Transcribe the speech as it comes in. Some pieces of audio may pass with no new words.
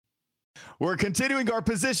We're continuing our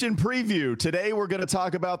position preview. Today, we're going to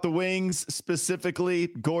talk about the Wings, specifically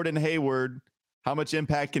Gordon Hayward. How much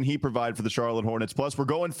impact can he provide for the Charlotte Hornets? Plus, we're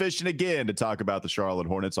going fishing again to talk about the Charlotte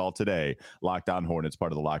Hornets all today. Locked On Hornets,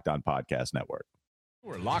 part of the Locked On Podcast Network.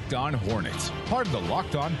 We're Locked On Hornets, part of the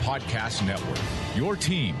Locked On Podcast Network. Your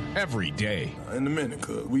team every day. In a minute,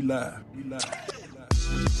 cuz we live.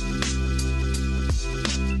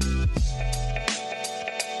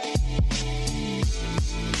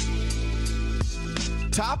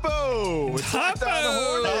 Topo! It's Locked On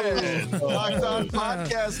Hornets. Locked On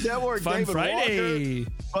Podcast Network. Fun David Friday.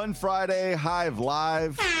 Walker. Fun Friday. Hive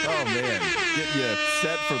Live. Oh, man. Getting you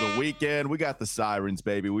set for the weekend. We got the sirens,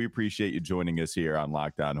 baby. We appreciate you joining us here on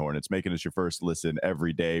Locked On Hornets, making us your first listen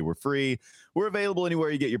every day. We're free. We're available anywhere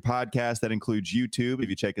you get your podcast. That includes YouTube. If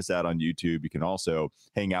you check us out on YouTube, you can also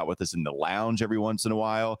hang out with us in the lounge every once in a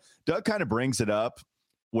while. Doug kind of brings it up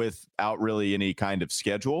without really any kind of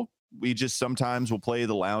schedule. We just sometimes will play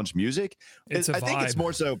the lounge music. It's a vibe. I think it's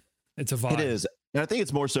more so. It's a vibe. It is. And I think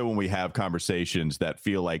it's more so when we have conversations that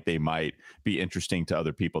feel like they might be interesting to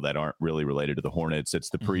other people that aren't really related to the Hornets. It's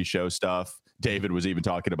the pre-show stuff. David was even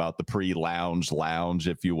talking about the pre-lounge,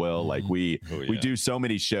 if you will. Like we do so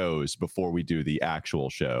many shows before we do the actual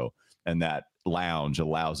show. And that lounge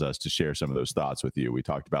allows us to share some of those thoughts with you. We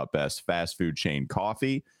talked about best fast food chain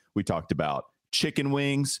coffee. We talked about chicken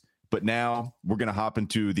wings. But now we're going to hop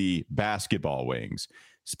into the basketball wings,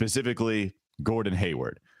 specifically Gordon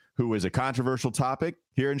Hayward, who is a controversial topic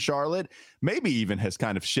here in Charlotte, maybe even has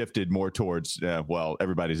kind of shifted more towards,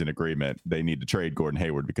 everybody's in agreement. They need to trade Gordon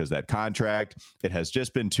Hayward because that contract, it has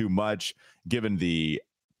just been too much given the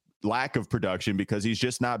lack of production because he's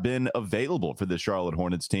just not been available for the Charlotte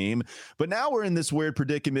Hornets team. But now we're in this weird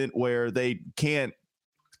predicament where they can't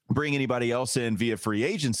bring anybody else in via free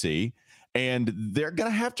agency. And they're going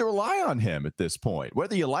to have to rely on him at this point.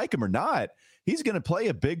 Whether you like him or not, he's going to play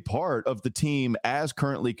a big part of the team as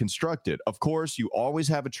currently constructed. Of course, you always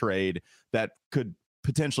have a trade that could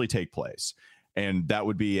potentially take place. And that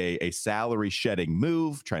would be a salary shedding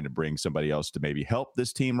move, trying to bring somebody else to maybe help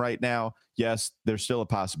this team right now. Yes, there's still a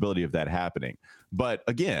possibility of that happening. But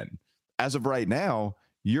again, as of right now,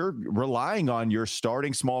 you're relying on your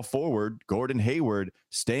starting small forward, Gordon Hayward,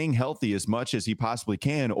 staying healthy as much as he possibly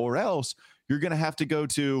can, or else you're going to have to go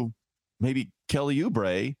to maybe Kelly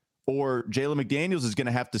Oubre, or Jalen McDaniels is going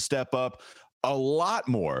to have to step up a lot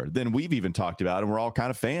more than we've even talked about. And we're all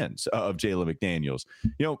kind of fans of Jalen McDaniels.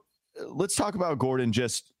 You know, let's talk about Gordon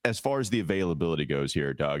just as far as the availability goes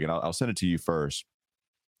here, Doug, and I'll send it to you first.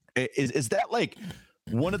 Is that like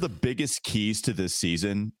one of the biggest keys to this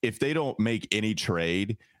season? If they don't make any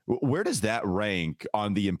trade, where does that rank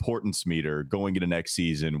on the importance meter going into next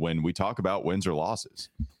season when we talk about wins or losses?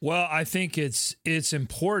 Well, I think it's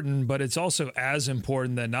important, but it's also as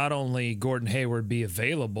important that not only Gordon Hayward be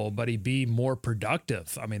available, but he be more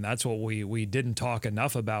productive. I mean, that's what we didn't talk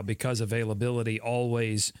enough about because availability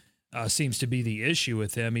always seems to be the issue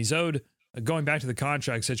with him. He's owed, going back to the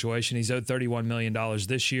contract situation, he's owed $31 million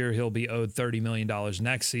this year. He'll be owed $30 million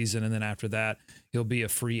next season. And then after that, he'll be a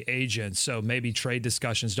free agent. So maybe trade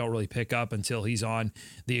discussions don't really pick up until he's on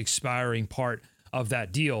the expiring part of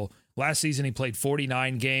that deal. Last season, he played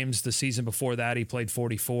 49 games. The season before that, he played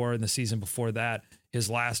 44. And the season before that, his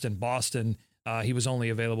last in Boston, he was only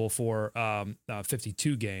available for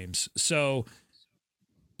 52 games. So,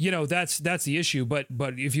 you know, that's the issue. But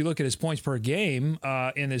if you look at his points per game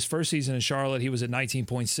in his first season in Charlotte, he was at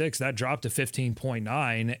 19.6. That dropped to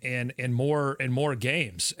 15.9 and more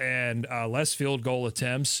games and less field goal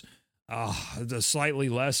attempts, slightly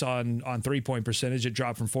less on 3-point percentage. It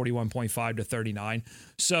dropped from 41.5 to 39.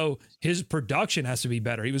 So his production has to be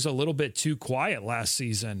better. He was a little bit too quiet last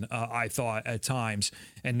season, I thought, at times.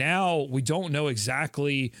 And now we don't know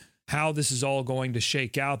exactly how this is all going to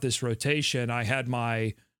shake out, this rotation. I had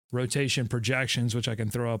my rotation projections, which I can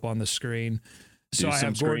throw up on the screen. So I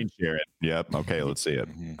have screen share it. Yep. Okay, let's see it.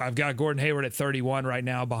 I've got Gordon Hayward at 31 right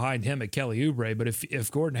now, behind him at Kelly Oubre. But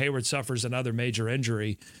if Gordon Hayward suffers another major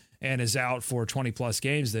injury and is out for 20 plus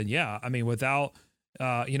games, then yeah, I mean, without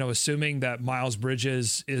assuming that Miles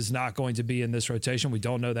Bridges is not going to be in this rotation, we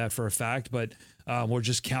don't know that for a fact, but we're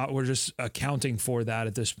just accounting for that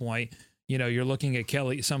at this point. You know, you're looking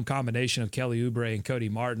at some combination of Kelly Oubre and Cody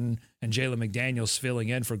Martin and Jalen McDaniels filling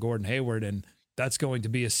in for Gordon Hayward, and that's going to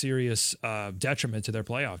be a serious detriment to their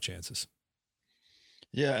playoff chances.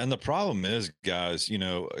 Yeah, and the problem is, guys, you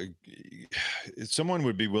know, someone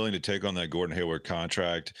would be willing to take on that Gordon Hayward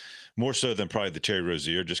contract more so than probably the Terry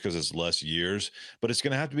Rozier, just because it's less years. But it's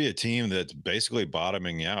going to have to be a team that's basically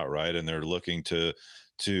bottoming out, right? And they're looking to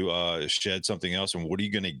shed something else. And what are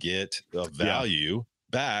you going to get of value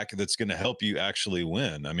back that's going to help you actually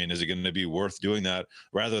win? I mean, is it going to be worth doing that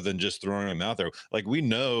rather than just throwing him out there? Like, we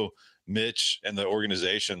know Mitch and the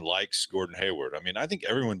organization likes Gordon Hayward. I mean, I think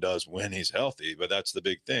everyone does when he's healthy, but that's the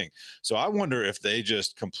big thing. So I wonder if they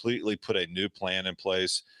just completely put a new plan in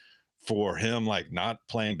place for him, like not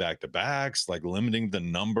playing back-to-backs, like limiting the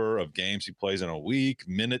number of games he plays in a week,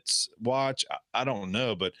 minutes watch. I don't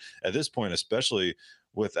know. But at this point, especially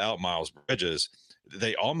without Miles Bridges,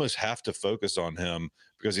 they almost have to focus on him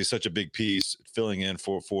because he's such a big piece filling in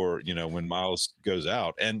for when Miles goes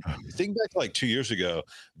out. And think back to like 2 years ago,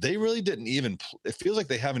 they really didn't even it feels like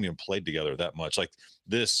they haven't even played together that much, like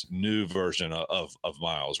this new version of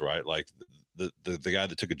Miles, right? Like the guy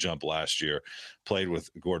that took a jump last year played with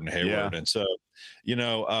Gordon Hayward. And so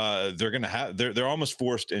they're gonna have they're almost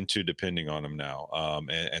forced into depending on him now.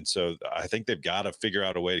 And so I think they've got to figure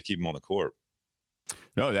out a way to keep him on the court.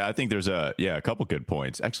 No, I think there's a couple good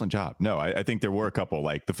points. Excellent job. No, I think there were a couple.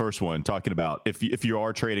 Like the first one, talking about if you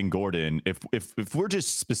are trading Gordon, if we're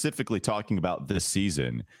just specifically talking about this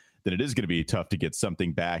season, then it is going to be tough to get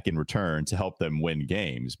something back in return to help them win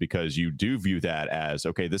games, because you do view that as,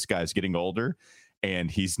 okay, this guy's getting older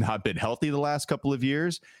and he's not been healthy the last couple of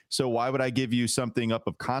years. So why would I give you something up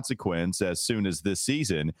of consequence as soon as this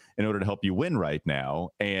season in order to help you win right now?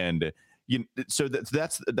 And so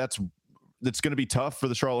that's going to be tough for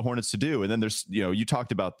the Charlotte Hornets to do. And then there's, you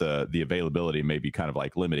talked about the availability, maybe kind of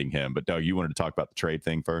like limiting him, but Doug, you wanted to talk about the trade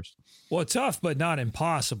thing first. Well, tough, but not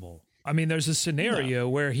impossible. I mean, there's a scenario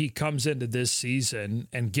where he comes into this season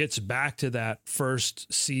and gets back to that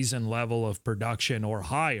first season level of production or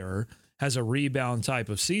higher, has a rebound type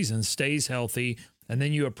of season, stays healthy, and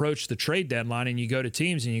then you approach the trade deadline and you go to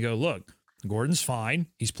teams and you go, look, Gordon's fine.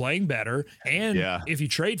 He's playing better. And if you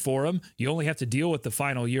trade for him, you only have to deal with the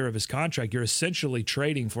final year of his contract. You're essentially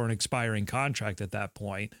trading for an expiring contract at that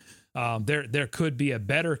point. There could be a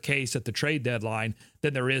better case at the trade deadline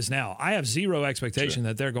than there is now. I have zero expectation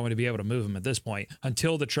that they're going to be able to move him at this point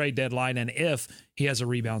until the trade deadline, and if he has a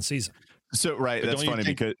rebound season. So, right. That's funny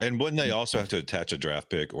because, and wouldn't they also have to attach a draft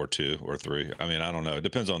pick or 2 or 3? I mean, I don't know. It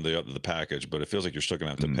depends on the package, but it feels like you're still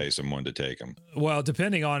going to have to pay someone to take him. Well,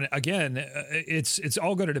 depending on, again, it's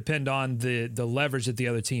all going to depend on the leverage that the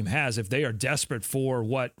other team has. If they are desperate for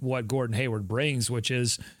what Gordon Hayward brings, which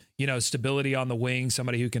is, stability on the wing,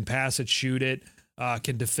 somebody who can pass it, shoot it,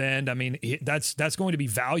 can defend. I mean, that's going to be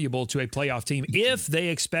valuable to a playoff team if they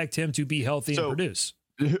expect him to be healthy and produce.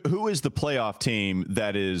 Who is the playoff team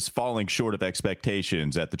that is falling short of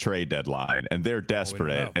expectations at the trade deadline, and they're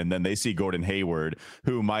desperate, and then they see Gordon Hayward,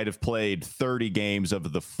 who might have played 30 games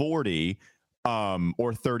of the 40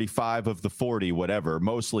 or 35 of the 40, whatever,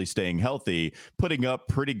 mostly staying healthy, putting up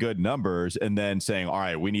pretty good numbers, and then saying, all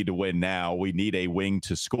right, we need to win now. We need a wing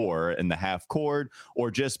to score in the half court,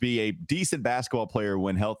 or just be a decent basketball player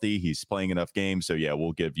when healthy. He's playing enough games, so yeah,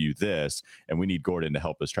 we'll give you this. And we need Gordon to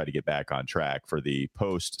help us try to get back on track for the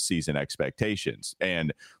postseason expectations.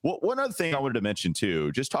 And one other thing I wanted to mention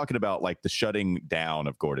too, just talking about like the shutting down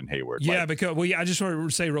of Gordon Hayward. Yeah, because I just want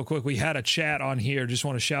to say real quick, we had a chat on here. Just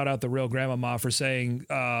want to shout out the Real Grandmama for saying,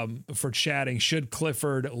 for chatting, should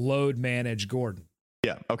Clifford load manage Gordon?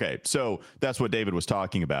 Yeah. Okay. So that's what David was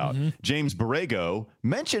talking about. James Borrego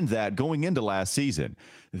mentioned that going into last season,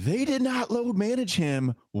 they did not load manage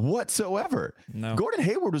him whatsoever. No. Gordon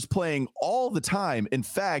Hayward was playing all the time. In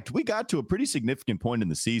fact, we got to a pretty significant point in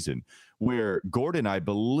the season where Gordon, I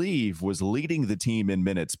believe, was leading the team in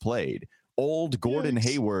minutes played. Old Gordon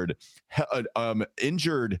Hayward,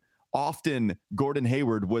 injured often, Gordon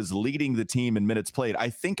Hayward was leading the team in minutes played. I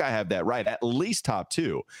think I have that right, at least top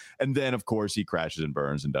 2. And then, of course, he crashes and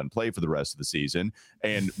burns and doesn't play for the rest of the season.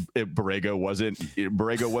 And Borrego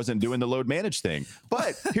wasn't doing the load manage thing.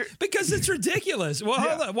 But because it's ridiculous. Well,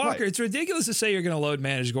 hold on, Walker. Right. It's ridiculous to say you're going to load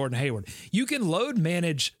manage Gordon Hayward. You can load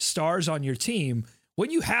manage stars on your team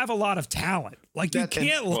when you have a lot of talent. Like, you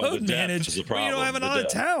can't load manage when you don't have a lot of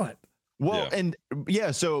talent. Well,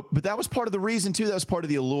 but that was part of the reason too. That was part of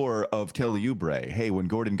the allure of Kelly Oubre. Hey, when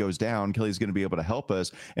Gordon goes down, Kelly's going to be able to help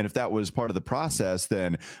us. And if that was part of the process,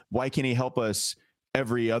 then why can't he help us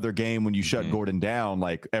every other game when you shut Gordon down,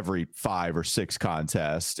 like every 5 or 6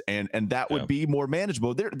 contests? And that would be more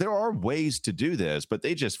manageable. There are ways to do this, but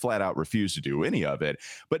they just flat out refuse to do any of it.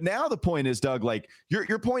 But now the point is, Doug, like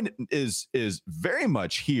your point is very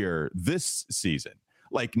much here this season.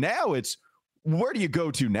 Like now it's, where do you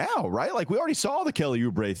go to now, right? Like we already saw the Kelly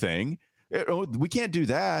Oubre thing. We can't do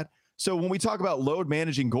that. So when we talk about load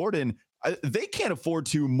managing Gordon, they can't afford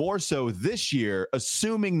to more so this year,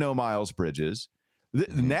 assuming no Miles Bridges.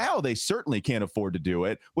 Now they certainly can't afford to do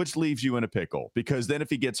it, which leaves you in a pickle, because then if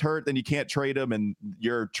he gets hurt, then you can't trade him, and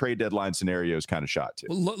your trade deadline scenario is kind of shot too.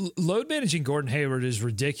 Load managing Gordon Hayward is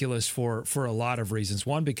ridiculous for a lot of reasons.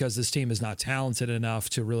 One, because this team is not talented enough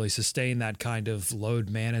to really sustain that kind of load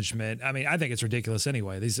management. I mean, I think it's ridiculous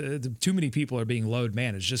anyway. These too many people are being load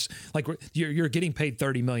managed. Just like you're getting paid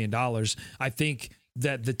 $30 million. I think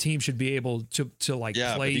that the team should be able to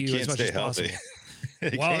play you as much as possible.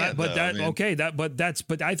 Well, but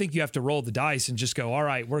I think you have to roll the dice and just go, all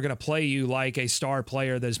right, we're going to play you like a star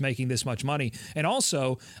player that is making this much money. And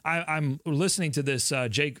also, I'm listening to this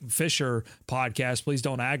Jake Fisher podcast. Please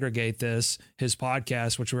don't aggregate his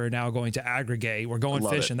podcast, which we're now going to aggregate. We're going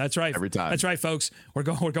fishing. That's right. Every time. That's right, folks. We're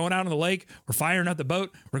going out on the lake. We're firing up the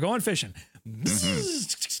boat. We're going fishing.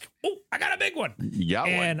 Oh, I got a big one. Yeah,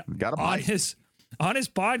 and got a bite. On his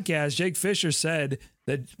podcast, Jake Fisher said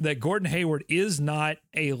that Gordon Hayward is not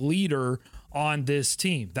a leader on this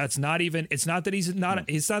team. That's not even. It's not that he's not.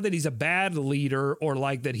 It's not that he's a bad leader or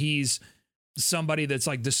like that he's somebody that's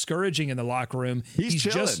like discouraging in the locker room. He's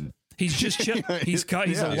just chilling. He's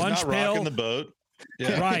a lunch not pail. Rocking the boat.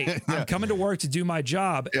 Yeah. Right. Yeah. I'm coming to work to do my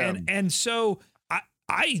job. Yeah. And so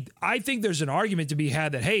I think there's an argument to be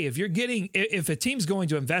had that, hey, if a team's going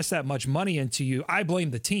to invest that much money into you, I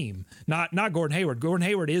blame the team, not Gordon Hayward. Gordon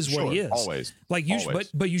Hayward is what he is. Always.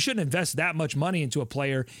 But you shouldn't invest that much money into a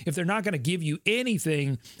player if they're not going to give you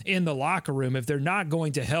anything in the locker room, if they're not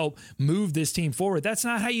going to help move this team forward. That's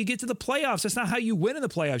not how you get to the playoffs. That's not how you win in the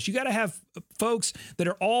playoffs. You got to have folks that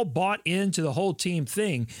are all bought into the whole team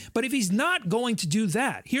thing. But if he's not going to do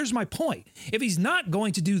that, here's my point. If he's not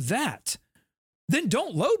going to do that, then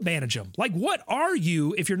don't load manage him. Like, what are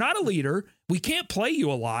you? If you're not a leader, we can't play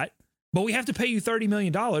you a lot, but we have to pay you $30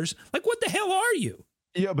 million. Like, what the hell are you?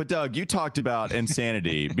 Yeah, but Doug, you talked about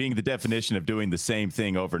insanity being the definition of doing the same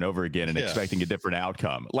thing over and over again and expecting a different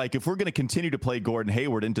outcome. Like, if we're going to continue to play Gordon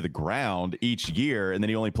Hayward into the ground each year and then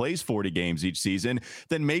he only plays 40 games each season,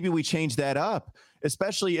 then maybe we change that up,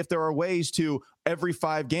 especially if there are ways to every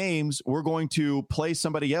 5 games, we're going to play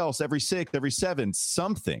somebody else every 6, every 7,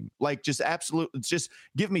 something like just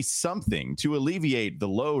give me something to alleviate the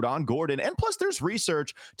load on Gordon. And plus there's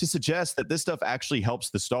research to suggest that this stuff actually helps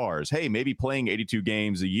the stars. Hey, maybe playing 82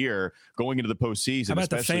 games a year going into the postseason,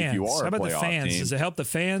 especially if you are a playoff team. Does it help the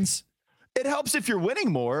fans? It helps if you're winning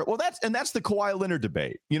more. Well, that's the Kawhi Leonard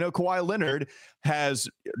debate. You know, Kawhi Leonard has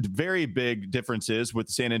very big differences with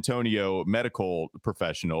San Antonio medical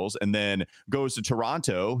professionals and then goes to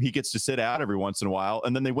Toronto. He gets to sit out every once in a while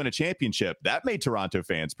and then they win a championship. That made Toronto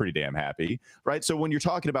fans pretty damn happy, right? So when you're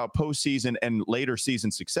talking about postseason and later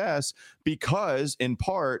season success, because in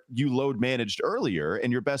part you load managed earlier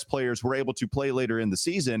and your best players were able to play later in the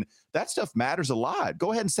season, that stuff matters a lot.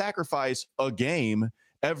 Go ahead and sacrifice a game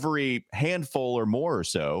every handful or more or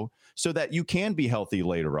so that you can be healthy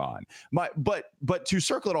later on. But to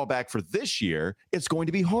circle it all back for this year, it's going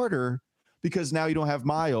to be harder because now you don't have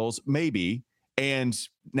Miles, maybe, and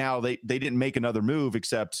now they didn't make another move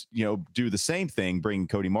except, do the same thing, bring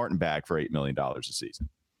Cody Martin back for $8 million a season.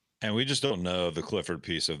 And we just don't know the Clifford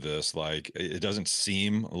piece of this. Like, it doesn't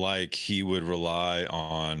seem like he would rely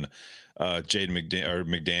on Jaden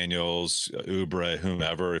McDaniels, Oubre,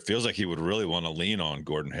 whomever. It feels like he would really want to lean on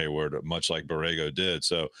Gordon Hayward, much like Borrego did.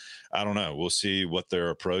 So I don't know. We'll see what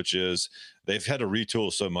their approach is. They've had to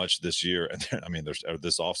retool so much this year, and there's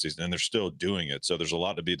this offseason, and they're still doing it. So there's a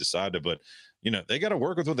lot to be decided, but they got to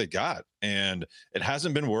work with what they got, and it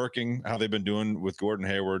hasn't been working how they've been doing with Gordon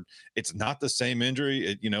Hayward. It's not the same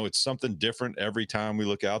injury. It's something different every time we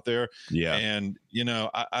look out there. Yeah. And,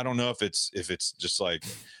 I don't know if it's just like,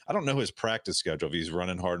 I don't know his practice schedule, if he's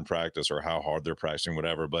running hard in practice or how hard they're practicing,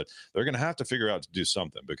 whatever, but they're going to have to figure out to do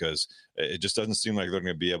something because it just doesn't seem like they're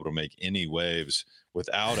going to be able to make any waves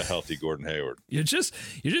without a healthy Gordon Hayward. You're just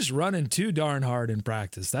running too darn hard in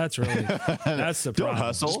practice. That's the problem. Don't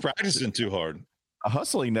hustle. Just practicing too hard.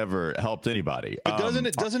 Hustling never helped anybody. But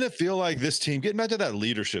doesn't it feel like this team, getting back to that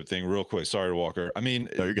leadership thing real quick? Sorry, Walker.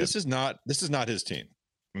 This is not his team.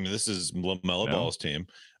 This is LaMelo Ball's team.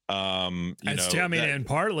 And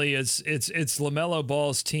partly it's LaMelo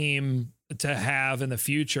Ball's team to have in the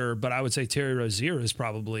future, but I would say Terry Rozier is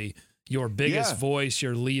probably your biggest voice,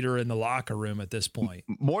 your leader in the locker room at this point.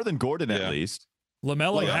 More than Gordon, at least.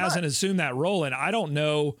 LaMelo hasn't assumed that role, and I don't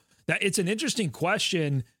know that it's an interesting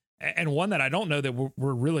question and one that I don't know that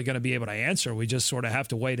we're really going to be able to answer. We just sort of have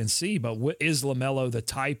to wait and see. But is LaMelo the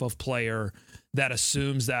type of player that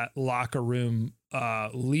assumes that locker room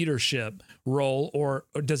leadership role, or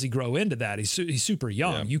does he grow into that? He's super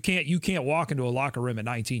young. Yeah. You can't walk into a locker room at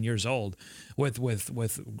 19 years old with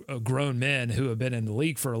grown men who have been in the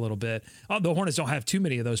league for a little bit. The Hornets don't have too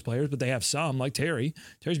many of those players, but they have some, like Terry.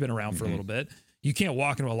 Terry's been around for a little bit. You can't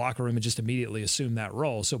walk into a locker room and just immediately assume that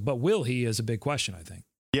role. So, but will he is a big question, I think.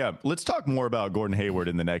 Yeah, let's talk more about Gordon Hayward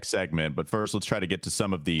in the next segment. But first, let's try to get to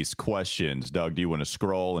some of these questions. Doug, do you want to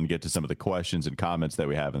scroll and get to some of the questions and comments that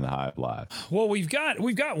we have in the Hive Live? Well, we've got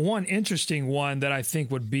one interesting one that I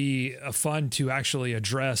think would be fun to actually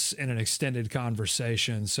address in an extended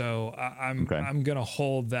conversation. So I'm going to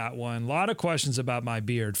hold that one. A lot of questions about my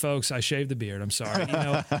beard, folks. I shaved the beard. I'm sorry.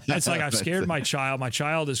 It's like I've scared my child. My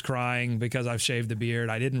child is crying because I've shaved the beard.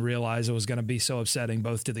 I didn't realize it was going to be so upsetting,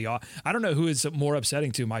 both to the. I don't know who is more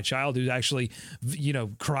upsetting to, my child who's actually,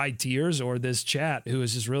 cried tears, or this chat who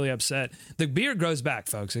is just really upset. The beard grows back,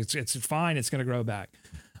 folks. It's fine. It's going to grow back.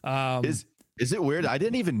 Is it weird? I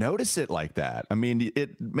didn't even notice it like that. I mean,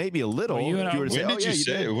 it may be a little. When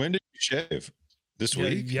did you shave? This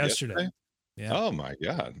week? Yesterday. Yeah. Oh my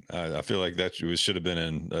God! I feel like that should have been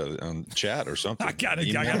in on chat or something. I got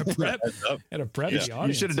to prep. The audience.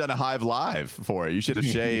 You should have done a Hive Live for it. You should have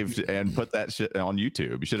shaved and put that shit on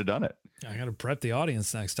YouTube. You should have done it. I got to prep the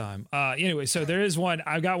audience next time. Anyway, so there is one.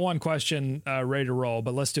 I've got one question ready to roll,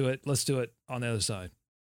 but let's do it. Let's do it on the other side.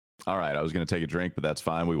 All right. I was going to take a drink, but that's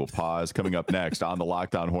fine. We will pause. Coming up next on the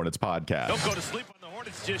Locked On Hornets podcast. Don't go to sleep on the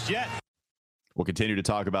Hornets just yet. We'll continue to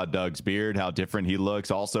talk about Doug's beard, how different he looks.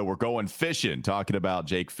 Also, we're going fishing, talking about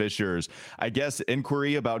Jake Fisher's, I guess,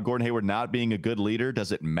 inquiry about Gordon Hayward not being a good leader.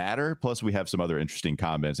 Does it matter? Plus, we have some other interesting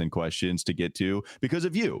comments and questions to get to because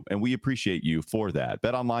of you, and we appreciate you for that.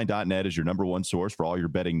 BetOnline.net is your number one source for all your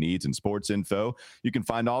betting needs and sports info. You can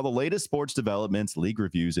find all the latest sports developments, league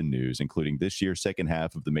reviews, and news, including this year's second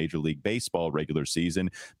half of the Major League Baseball regular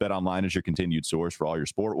season. BetOnline is your continued source for all your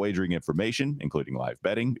sport wagering information, including live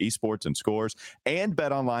betting, esports, and scores. And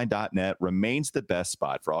BetOnline.net remains the best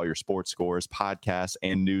spot for all your sports scores, podcasts,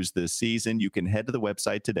 and news this season. You can head to the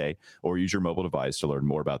website today or use your mobile device to learn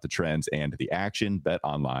more about the trends and the action.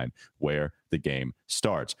 BetOnline, where the game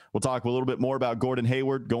starts. We'll talk a little bit more about Gordon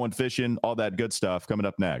Hayward, going fishing, all that good stuff coming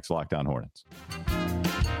up next. Locked On Hornets.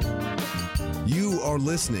 You are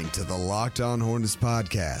listening to the Locked On Hornets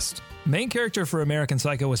podcast. Main character for American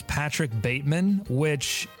Psycho was Patrick Bateman,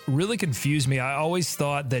 which really confused me. I always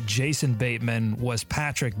thought that Jason Bateman was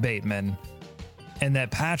Patrick Bateman and that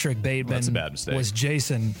Patrick Bateman was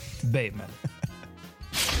Jason Bateman.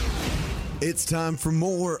 It's time for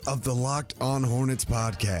more of the Locked On Hornets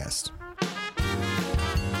podcast.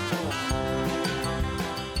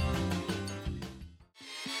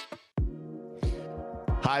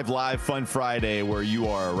 Hive Live Fun Friday, where you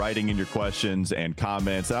are writing in your questions and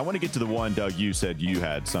comments. And I want to get to the one, Doug, you said you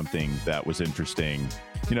had something that was interesting.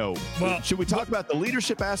 Should we talk about the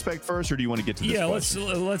leadership aspect first, or do you want to get to this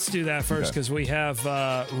question? let's do that first, because we have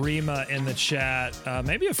Rima in the chat,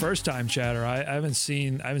 maybe a first-time chatter. I haven't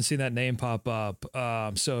seen that name pop up.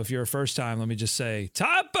 So if you're a first-time, let me just say,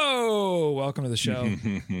 Topo, welcome to the show.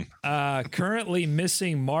 Currently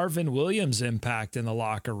missing Marvin Williams' impact in the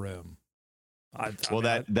locker room.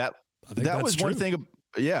 That was one thing.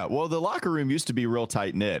 Yeah. Well, the locker room used to be real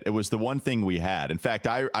tight knit. It was the one thing we had. In fact,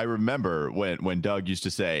 I remember when Doug used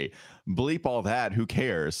to say, bleep all that. Who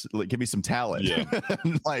cares? Like, give me some talent. Yeah.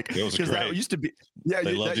 It was great. That used to be,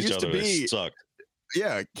 they loved each other. They sucked.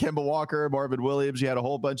 Yeah. Kemba Walker, Marvin Williams. You had a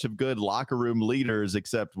whole bunch of good locker room leaders,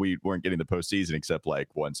 except we weren't getting the postseason except like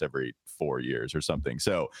once every 4 years or something.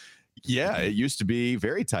 So yeah, it used to be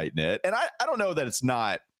very tight knit. And I don't know that it's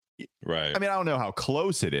not. Right. I mean, I don't know how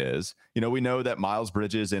close it is. We know that Miles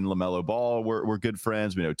Bridges and LaMelo Ball were good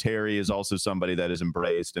friends. We know Terry is also somebody that is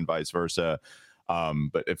embraced, and vice versa.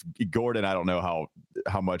 But if Gordon, I don't know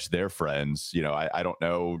how much they're friends. I don't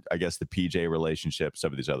know, I guess, the PJ relationship,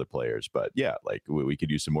 some of these other players. But yeah, like we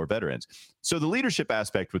could use some more veterans. So the leadership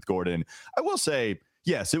aspect with Gordon, I will say,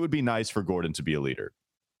 yes, it would be nice for Gordon to be a leader,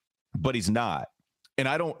 but he's not. And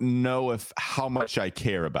I don't know how much I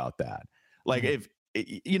care about that. Like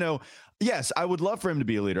yes, I would love for him to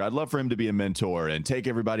be a leader. I'd love for him to be a mentor and take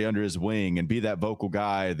everybody under his wing and be that vocal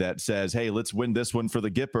guy that says, hey, let's win this one for the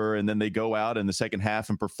Gipper. And then they go out in the second half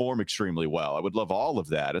and perform extremely well. I would love all of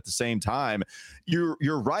that. At the same time, you're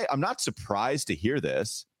right. I'm not surprised to hear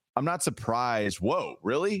this. I'm not surprised. Whoa,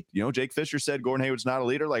 really? Jake Fisher said Gordon Hayward's not a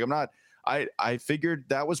leader. Like, I figured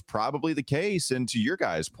that was probably the case. And to your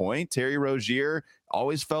guys' point, Terry Rozier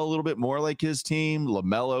always felt a little bit more like his team.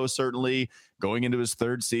 LaMelo, certainly going into his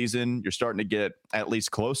third season, you're starting to get at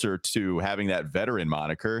least closer to having that veteran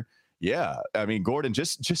moniker. Yeah. I mean, Gordon,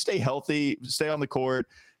 just stay healthy, stay on the court,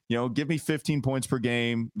 give me 15 points per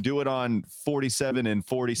game, do it on 47 and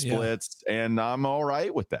 40 splits, and I'm all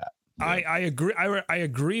right with that. I agree. I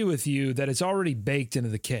agree with you that it's already baked into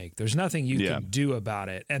the cake. There's nothing you can do about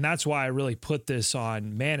it. And that's why I really put this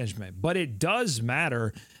on management. But it does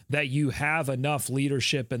matter that you have enough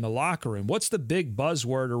leadership in the locker room. What's the big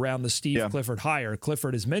buzzword around the Steve Clifford hire?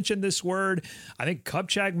 Clifford has mentioned this word. I think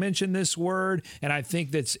Kupchak mentioned this word. And I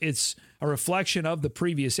think it's a reflection of the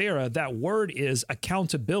previous era. That word is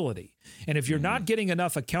accountability. And if you're not getting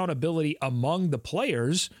enough accountability among the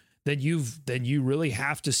players, then you really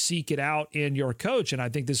have to seek it out in your coach. And I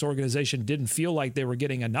think this organization didn't feel like they were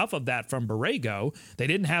getting enough of that from Borrego. They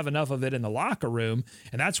didn't have enough of it in the locker room.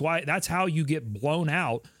 And that's how you get blown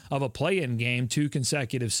out of a play-in game 2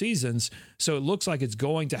 consecutive seasons. So it looks like it's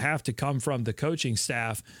going to have to come from the coaching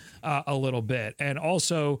staff a little bit. And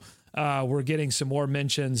also we're getting some more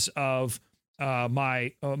mentions of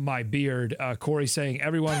my beard. Corey saying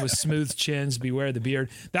everyone with smooth chins, beware the beard.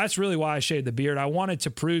 That's really why I shaved the beard. I wanted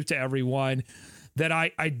to prove to everyone that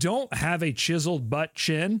I don't have a chiseled butt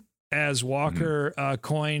chin, as Walker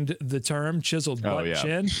coined the term, chiseled butt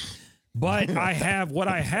chin. But I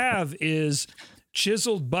have is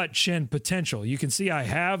chiseled butt chin potential. You can see I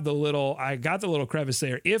got the little crevice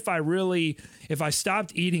there. If I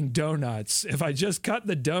stopped eating donuts, if I just cut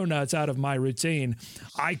the donuts out of my routine,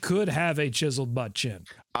 I could have a chiseled butt chin.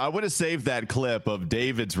 I would have saved that clip of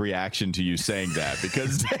David's reaction to you saying that,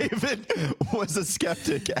 because David was a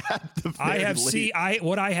skeptic at the very least.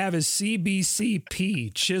 What I have is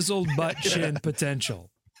CBCP, chiseled butt chin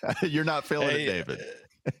potential. You're not feeling it, David.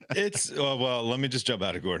 It's well, let me just jump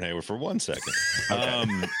out of Gordon Hayward for 1 second.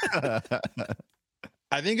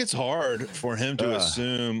 I think it's hard for him to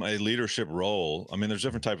assume a leadership role. I mean, there's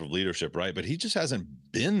different type of leadership, right? But he just hasn't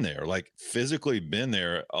been there, like physically been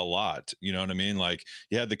there a lot. You know what I mean? Like,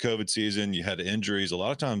 you had the COVID season, you had injuries. A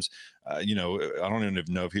lot of times, I don't even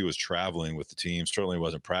know if he was traveling with the team. Certainly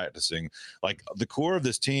wasn't practicing. Like, the core of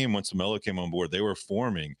this team, once LaMelo came on board, they were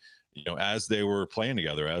forming, as they were playing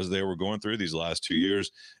together, as they were going through these last 2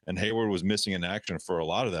 years, and Hayward was missing in action for a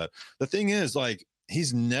lot of that. The thing is, like,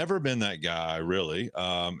 he's never been that guy, really.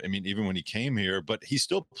 I mean, even when he came here, but he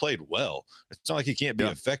still played well. It's not like he can't be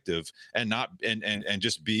effective and not and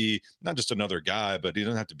just be not just another guy, but he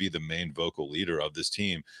doesn't have to be the main vocal leader of this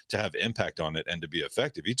team to have impact on it and to be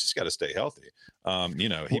effective. He just got to stay healthy.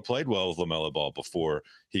 He played well with LaMelo Ball before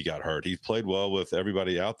he got hurt. He played well with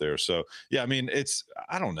everybody out there. So, I mean,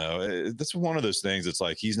 I don't know. That's one of those things. It's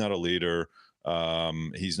like, he's not a leader.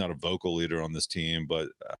 He's not a vocal leader on this team, but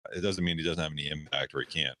it doesn't mean he doesn't have any impact, or he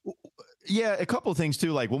can't. Yeah, a couple of things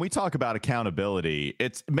too. Like, when we talk about accountability,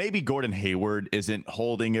 it's maybe Gordon Hayward isn't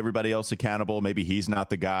holding everybody else accountable. Maybe he's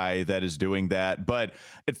not the guy that is doing that, but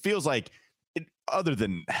it feels like, other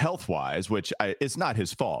than health-wise, which it's not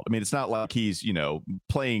his fault. I mean, it's not like he's,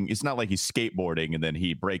 playing. It's not like he's skateboarding and then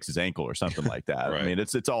he breaks his ankle or something like that. Right. I mean,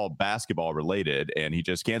 it's all basketball related, and he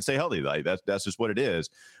just can't stay healthy. Like, that's just what it is.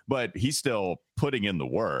 But he's still putting in the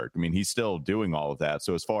work. I mean, he's still doing all of that.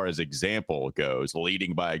 So as far as example goes,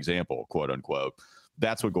 leading by example, quote unquote,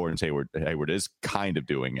 that's what Gordon Hayward is kind of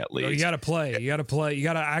doing, at least. You got to play. You got to play. You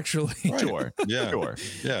got to actually. Sure. Yeah. Sure.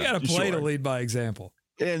 Yeah. You got to play to lead by example.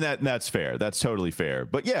 And that's fair. That's totally fair.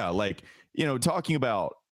 But yeah, like, talking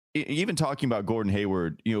about Gordon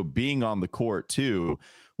Hayward, being on the court too.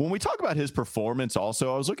 When we talk about his performance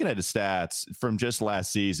also, I was looking at his stats from just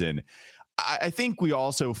last season. I think we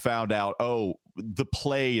also found out, the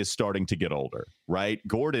play is starting to get older, right?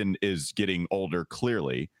 Gordon is getting older,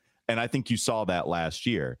 clearly. And I think you saw that last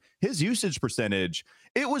year. His usage percentage,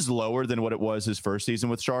 it was lower than what it was his first season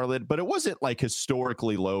with Charlotte, but it wasn't like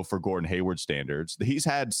historically low for Gordon Hayward standards. He's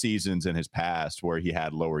had seasons in his past where he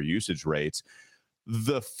had lower usage rates.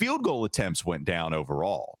 The field goal attempts went down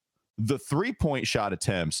overall. The 3-point shot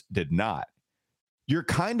attempts did not. You're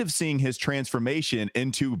kind of seeing his transformation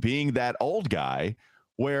into being that old guy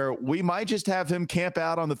where we might just have him camp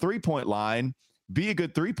out on the 3-point line, be a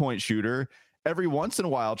good 3-point shooter, every once in a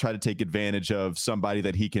while try to take advantage of somebody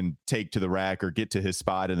that he can take to the rack or get to his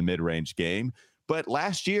spot in the mid-range game. But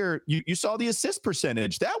last year, you saw the assist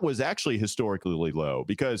percentage. That was actually historically low,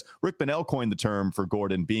 because Rick Bonnell coined the term for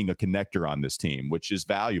Gordon being a connector on this team, which is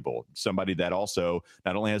valuable. Somebody that also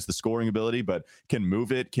not only has the scoring ability, but can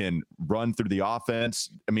move it, can run through the offense.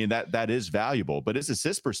 I mean, that is valuable. But his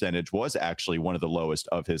assist percentage was actually one of the lowest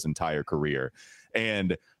of his entire career.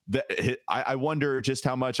 And I wonder just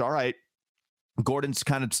how much, all right, Gordon's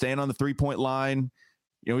kind of staying on the 3-point line.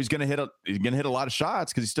 He's going to hit a lot of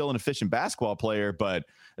shots because he's still an efficient basketball player. But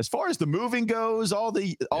as far as the moving goes, all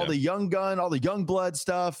the young gun, all the young blood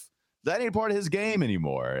stuff, That ain't part of his game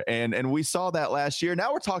anymore. And we saw that last year.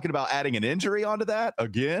 Now we're talking about adding an injury onto that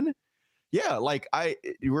again. Yeah, like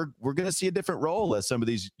we're going to see a different role as some of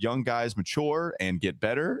these young guys mature and get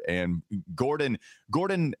better. And Gordon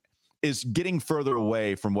is getting further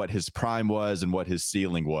away from what his prime was and what his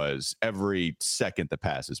ceiling was every second that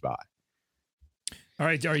passes by. All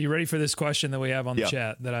right, are you ready for this question that we have on the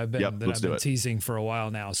chat that I've been teasing for a while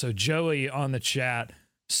now? So Joey on the chat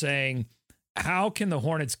saying, how can the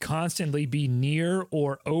Hornets constantly be near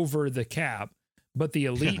or over the cap, but the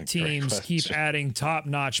elite teams keep adding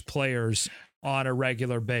top-notch players on a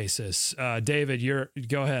regular basis? David,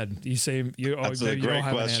 go ahead. You say that's a great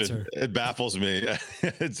question. It baffles me.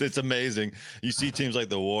 It's amazing. You see teams like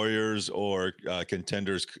the Warriors or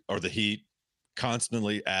contenders or the Heat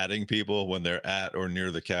constantly adding people when they're at or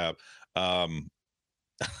near the cap.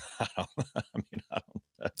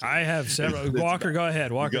 I have several. Walker, go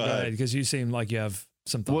ahead. Walker, go ahead, because you seem like you have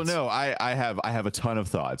some thoughts. Well, no, I have a ton of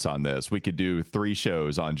thoughts on this. We could do 3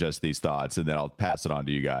 shows on just these thoughts, and then I'll pass it on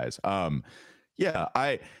to you guys.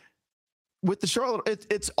 With the Charlotte,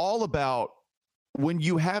 it's all about when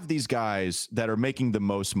you have these guys that are making the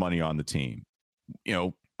most money on the team.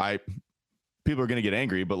 People are going to get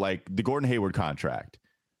angry, but like the Gordon Hayward contract.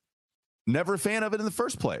 Never a fan of it in the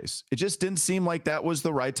first place. It just didn't seem like that was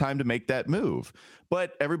the right time to make that move.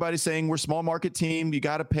 But everybody's saying we're small market team. You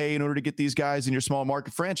got to pay in order to get these guys in your small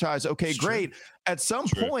market franchise. Okay, great. At some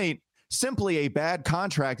point, simply a bad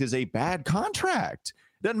contract is a bad contract.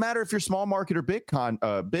 Doesn't matter if you're small market or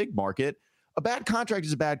big market. A bad contract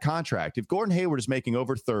is a bad contract. If Gordon Hayward is making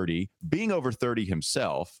over 30, being over 30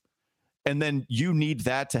 himself, and then you need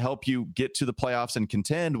that to help you get to the playoffs and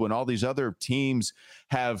contend when all these other teams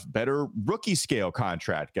have better rookie scale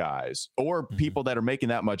contract guys or people that are making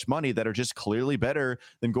that much money that are just clearly better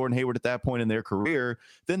than Gordon Hayward at that point in their career,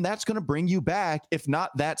 then that's going to bring you back. If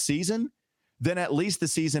not that season, then at least the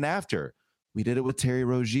season after. We did it with Terry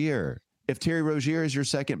Rozier. If Terry Rozier is your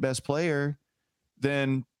second best player,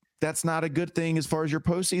 then that's not a good thing as far as your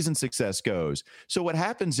postseason success goes. So what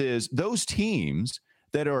happens is those teams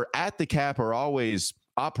that are at the cap are always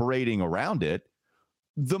operating around it.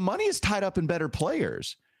 The money is tied up in better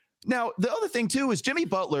players. Now, the other thing too is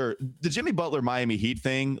the Jimmy Butler Miami Heat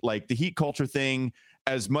thing, like the Heat culture thing,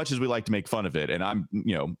 as much as we like to make fun of it, and I'm,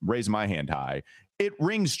 raising my hand high, it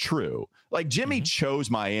rings true. Like Jimmy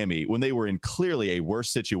chose Miami when they were in clearly a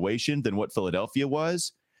worse situation than what Philadelphia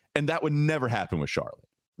was. And that would never happen with Charlotte.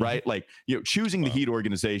 Right? Like, choosing the Heat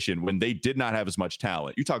organization when they did not have as much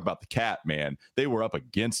talent. You talk about the cap, man. They were up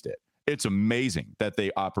against it. It's amazing that they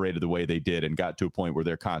operated the way they did and got to a point where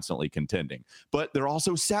they're constantly contending. But they're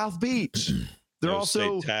also South Beach. They're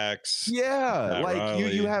also tax. Yeah. Like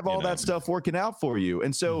Riley, you have all that stuff working out for you.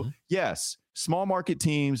 And so, yes, small market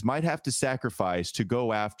teams might have to sacrifice to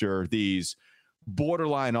go after these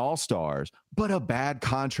borderline all-stars, but a bad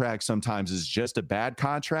contract sometimes is just a bad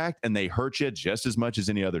contract, and they hurt you just as much as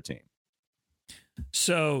any other team.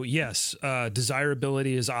 So yes,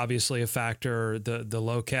 desirability is obviously a factor. The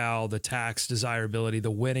locale, the tax desirability, the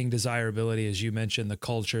winning desirability, as you mentioned, the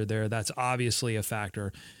culture there, that's obviously a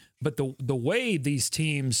factor. But the way these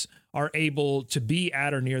teams are able to be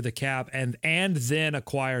at or near the cap and then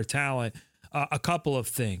acquire talent, a couple of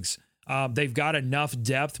things. They've got enough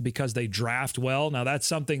depth because they draft well. Now, that's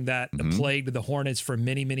something that plagued the Hornets for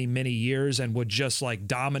many, many, many years and would just like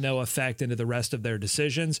domino effect into the rest of their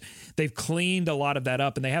decisions. They've cleaned a lot of that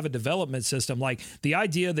up, and they have a development system. Like the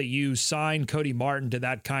idea that you sign Cody Martin to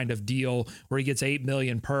that kind of deal where he gets $8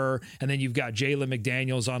 million per, and then you've got Jalen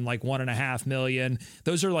McDaniels on like $1.5 million.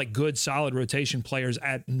 Those are like good, solid rotation players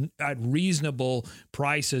at reasonable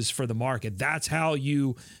prices for the market. That's how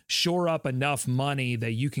you shore up enough money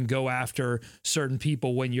that you can go after certain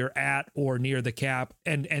people when you're at or near the cap,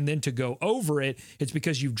 and then to go over it, it's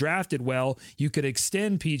because you've drafted well. You could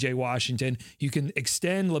extend PJ Washington, you can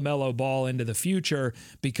extend LaMelo Ball into the future,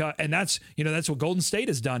 and that's what Golden State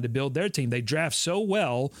has done to build their team. They draft so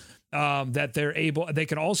well that they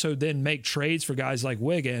can also then make trades for guys like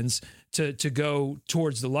Wiggins to go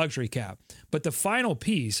towards the luxury cap. But the final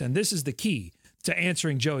piece, and this is the key to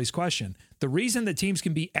answering Joey's question, the reason that teams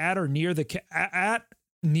can be at or near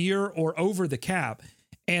near or over the cap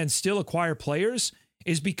and still acquire players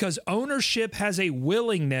is because ownership has a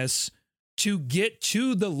willingness to get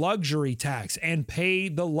to the luxury tax and pay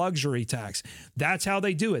the luxury tax. That's how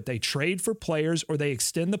they do it. They trade for players or they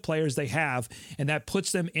extend the players they have, and that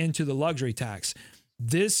puts them into the luxury tax.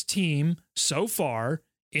 This team so far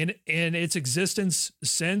in its existence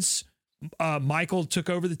since Michael took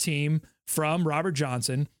over the team from Robert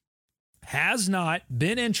Johnson has not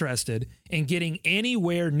been interested in getting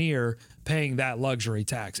anywhere near paying that luxury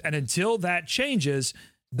tax. And until that changes,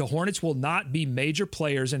 the Hornets will not be major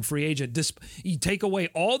players in free agent. You take away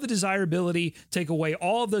all the desirability, take away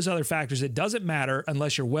all of those other factors. It doesn't matter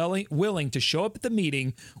unless you're willing to show up at the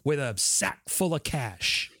meeting with a sack full of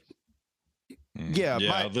cash.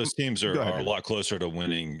 Yeah, those teams are a lot closer to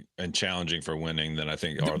winning and challenging for winning than I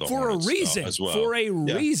think are the for Hornets, a reason. as well. For a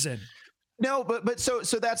reason. No, but so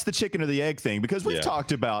that's the chicken or the egg thing, because we've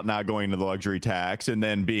talked about not going to the luxury tax and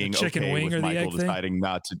then being okay with Michael deciding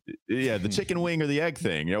not to. Yeah, the chicken wing or the egg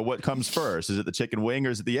thing. You know, what comes first? Is it the chicken wing or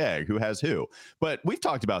is it the egg? Who has who? But we've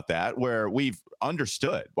talked about that, where we've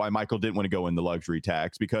understood why Michael didn't want to go in the luxury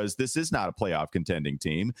tax, because this is not a playoff contending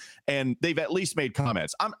team, and they've at least made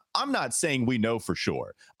comments. I'm not saying we know for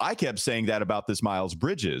sure. I kept saying that about this Miles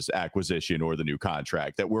Bridges acquisition or the new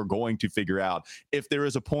contract, that we're going to figure out if there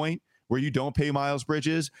is a point where you don't pay Miles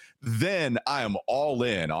Bridges, then I am all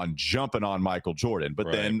in on jumping on Michael Jordan.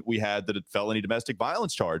 But then we had the felony domestic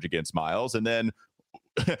violence charge against Miles, and then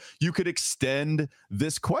you could extend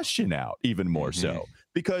this question out even more so,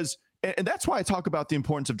 because and that's why I talk about the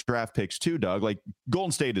importance of draft picks too, Doug. Like,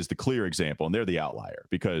 Golden State is the clear example, and they're the outlier,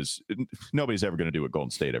 because nobody's ever going to do what Golden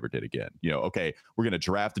State ever did again. You know, okay, we're going to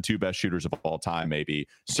draft the two best shooters of all time, maybe,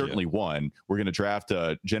 certainly one. We're going to draft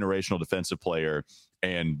a generational defensive player,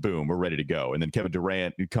 and boom, we're ready to go. And then Kevin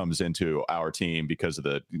Durant comes into our team because of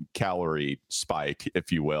the calorie spike,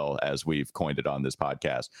 if you will, as we've coined it on this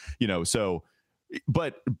podcast. You know, so,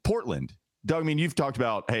 but Portland, Doug, I mean, you've talked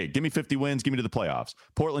about, hey, give me 50 wins, give me to the playoffs.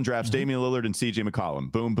 Portland drafts Damian Lillard and CJ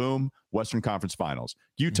McCollum. Boom, boom, Western Conference Finals.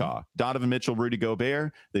 Utah, Donovan Mitchell, Rudy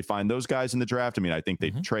Gobert. They find those guys in the draft. I mean, I think they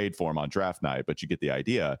trade for them on draft night, but you get the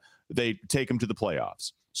idea. They take them to the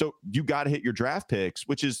playoffs. So you got to hit your draft picks,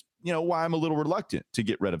 which is, you know, why I'm a little reluctant to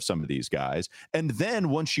get rid of some of these guys. And then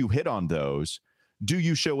once you hit on those, do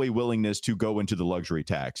you show a willingness to go into the luxury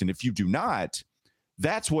tax? And if you do not,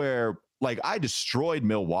 that's where, like, I destroyed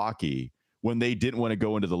Milwaukee when they didn't want to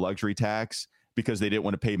go into the luxury tax because they didn't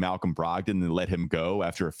want to pay Malcolm Brogdon and let him go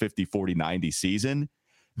after a 50, 40, 90 season.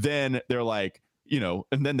 Then they're like, you know,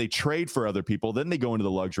 and then they trade for other people. Then they go into the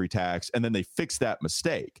luxury tax, and then they fix that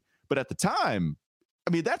mistake. But at the time, I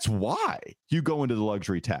mean, that's why you go into the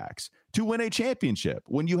luxury tax, to win a championship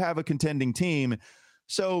when you have a contending team.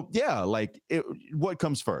 So, yeah, like, what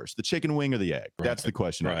comes first, the chicken wing or the egg? That's the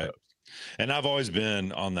question I pose. And I've always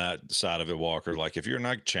been on that side of it, Walker. Like, if you're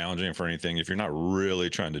not challenging for anything, if you're not really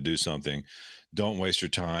trying to do something, don't waste your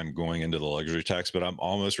time going into the luxury tax. But I'm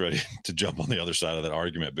almost ready to jump on the other side of that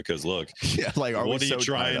argument, because look, what are you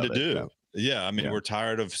trying to do? Yeah, I mean, we're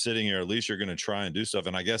tired of sitting here. At least you're going to try and do stuff.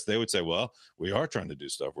 And I guess they would say, well, we are trying to do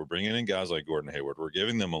stuff. We're bringing in guys like Gordon Hayward. We're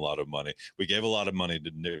giving them a lot of money. We gave a lot of money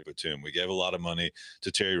to Nick Batum. We gave a lot of money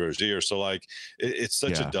to Terry Rozier. So, like, it's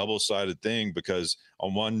such a double-sided thing, because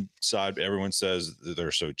on one side, everyone says that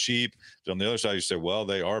they're so cheap. But on the other side, you say, well,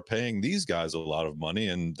 they are paying these guys a lot of money,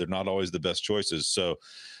 and they're not always the best choices. So,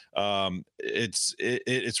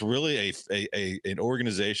 it's really an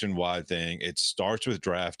organization-wide thing. It starts with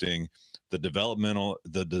drafting, the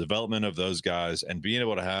development of those guys, and being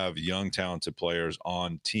able to have young, talented players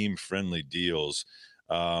on team-friendly deals,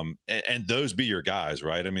 and those be your guys,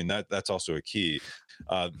 right? I mean, that's also a key.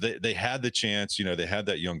 They had the chance, you know, they had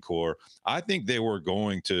that young core. I think they were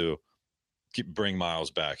going to bring Miles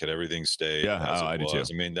back, and everything stayed as it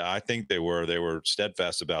was. I mean, I think they were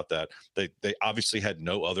steadfast about that. They obviously had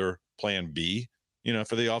no other plan B, you know,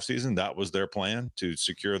 for the offseason. That was their plan, to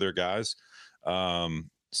secure their guys.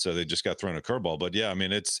 So they just got thrown a curveball. But yeah, I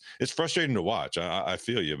mean, it's frustrating to watch. I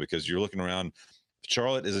feel you, because you're looking around.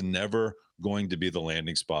 Charlotte is never going to be the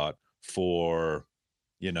landing spot for,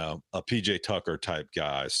 you know, a PJ Tucker type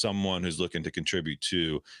guy, someone who's looking to contribute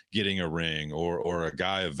to getting a ring, or a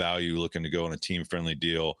guy of value looking to go on a team friendly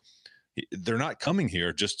deal. They're not coming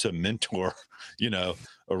here just to mentor, you know,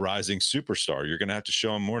 a rising superstar. You're going to have to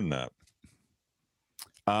show them more than that.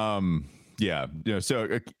 Yeah, you know,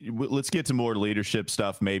 so let's get to more leadership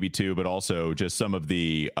stuff maybe too, but also just some of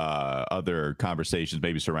the other conversations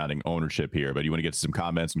maybe surrounding ownership here. But you want to get to some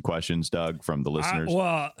comments and questions, Doug, from the listeners?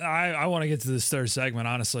 I want to get to this third segment,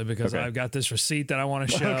 honestly, because I've got this receipt that I want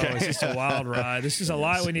to show. It's just a wild ride. This is a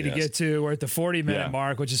lot we need to get to. We're at the 40-minute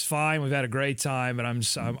mark, which is fine. We've had a great time, but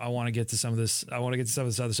I want to get to some of this. I want to get to some of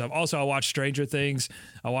this other stuff. Also, I watched Stranger Things.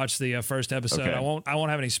 I watched the first episode. I won't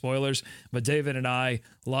have any spoilers, but David and I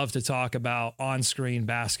love to talk about on-screen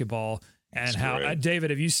basketball and how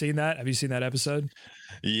David, have you seen that? Have you seen that episode?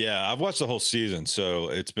 Yeah, I've watched the whole season, so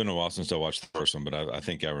it's been a while since I watched the first one, but I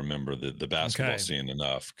think I remember the basketball scene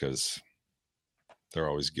enough, because they're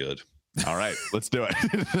always good. All right, let's do it.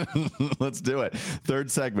 Let's do it.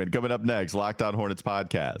 Third segment coming up next, Locked On Hornets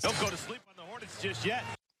podcast. Don't go to sleep on the Hornets just yet.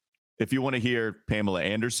 If you want to hear Pamela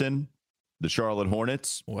Anderson, the Charlotte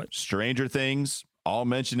Hornets, Stranger Things, all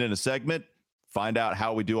mentioned in a segment, find out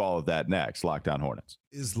how we do all of that next. Locked On Hornets.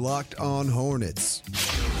 Is Locked On Hornets.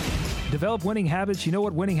 Develop winning habits. You know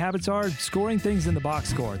what winning habits are? Scoring things in the box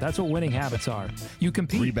score. That's what winning habits are. You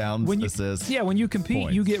compete. Rebounds, when you, assists. Yeah, when you compete,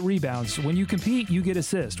 points. you get rebounds. When you compete, you get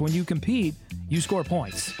assists. When you compete, you score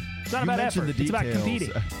points. It's not about effort. It's about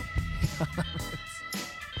competing.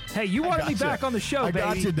 Hey, you wanted me back on the show, baby.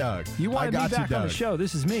 I got you, Doug. You wanted me back on the show.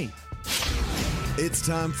 This is me. It's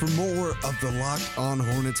time for more of the Locked On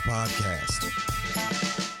Hornets podcast.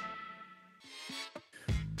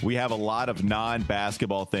 We have a lot of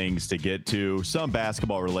non-basketball things to get to, some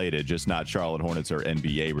basketball related, just not Charlotte Hornets or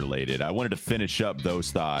NBA related. I wanted to finish up those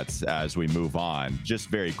thoughts as we move on, just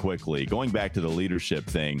very quickly. Going back to the leadership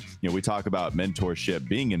thing, we talk about mentorship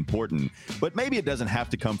being important, but maybe it doesn't have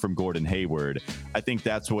to come from Gordon Hayward. I think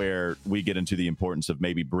that's where we get into the importance of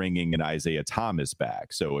maybe bringing an Isaiah Thomas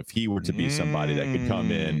back. So if he were to be somebody that could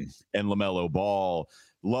come in, and LaMelo Ball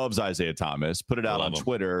loves Isaiah Thomas, put it out on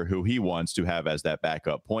Twitter who he wants to have as that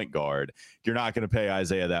backup point guard. You're not going to pay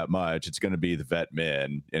Isaiah that much. It's going to be the vet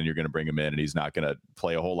min, and you're going to bring him in, and he's not going to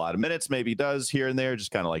play a whole lot of minutes. Maybe he does here and there,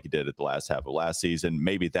 just kind of like he did at the last half of last season.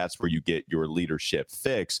 Maybe that's where you get your leadership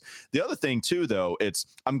fix. The other thing, too, though,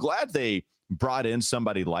 I'm glad they brought in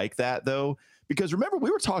somebody like that, though, because remember, we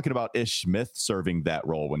were talking about Ish Smith serving that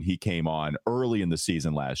role when he came on early in the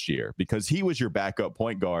season last year, because he was your backup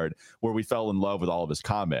point guard, where we fell in love with all of his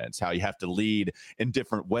comments, how you have to lead in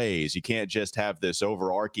different ways. You can't just have this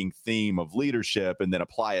overarching theme of leadership and then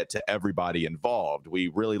apply it to everybody involved. We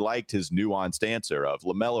really liked his nuanced answer of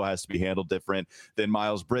LaMelo has to be handled different than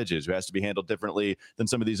Miles Bridges, who has to be handled differently than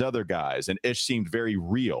some of these other guys. And Ish seemed very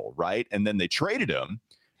real, right? And then they traded him,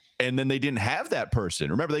 and then they didn't have that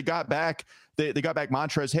person. Remember, they got back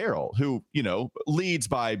Montrezl Harrell, who, leads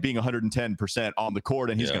by being 110% on the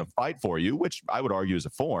court, and he's going to fight for you, which I would argue is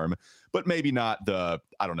a form, but maybe not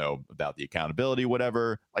I don't know about the accountability,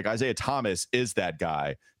 whatever. Like Isaiah Thomas is that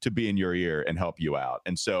guy to be in your ear and help you out.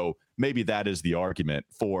 And so maybe that is the argument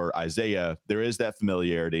for Isaiah. There is that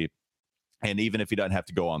familiarity. And even if he doesn't have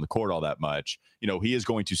to go on the court all that much, he is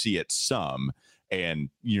going to see it some, and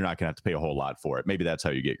you're not going to have to pay a whole lot for it. Maybe that's how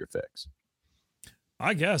you get your fix.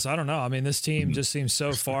 I guess. I don't know. I mean, this team just seems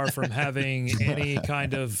so far from having any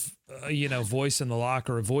kind of, voice in the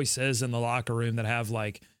locker, or voices in the locker room that have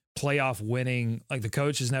like playoff winning. Like the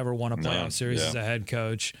coach has never won a playoff series as a head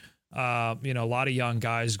coach. A lot of young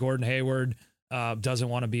guys. Gordon Hayward doesn't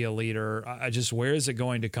want to be a leader. Where is it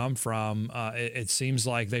going to come from? It seems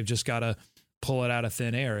like they've just got to pull it out of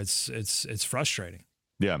thin air. It's frustrating.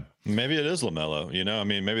 Yeah. Maybe it is LaMelo,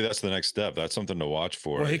 maybe that's the next step. That's something to watch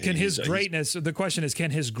for. Well, can his greatness, the question is,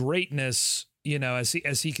 can his greatness,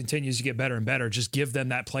 as he continues to get better and better, just give them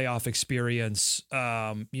that playoff experience,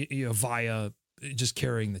 via just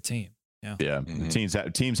carrying the team? Yeah. Yeah.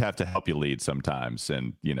 Mm-hmm. Teams have to help you lead sometimes.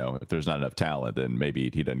 And, if there's not enough talent, then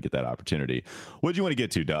maybe he doesn't get that opportunity. What do you want to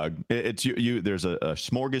get to, Doug? It's you there's a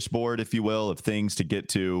smorgasbord, if you will, of things to get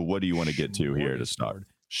to. What do you want to get to here to start?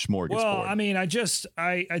 Smorgasbord. Well, I mean, I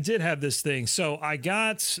did have this thing. So I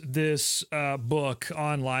got this book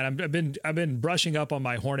online. I've been brushing up on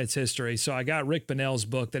my Hornets history. So I got Rick Bonnell's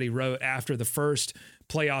book that he wrote after the first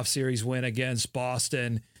playoff series win against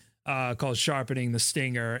Boston, called Sharpening the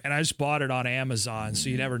Stinger. And I just bought it on Amazon. So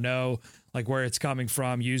you never know like where it's coming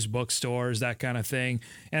from, used bookstores, that kind of thing.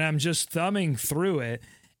 And I'm just thumbing through it,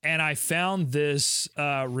 and I found this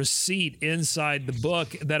receipt inside the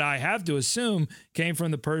book that I have to assume came from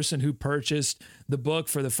the person who purchased the book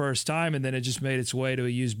for the first time, and then it just made its way to a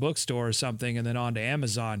used bookstore or something, and then on to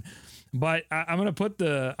Amazon. But I'm going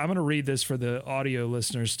to read this for the audio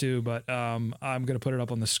listeners too, but I'm going to put it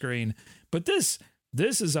up on the screen. But this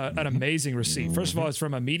is an amazing receipt. First of all, it's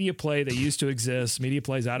from a media play that used to exist. Media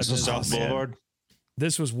Play's out of business. South Boulevard.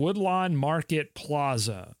 This was Woodlawn Market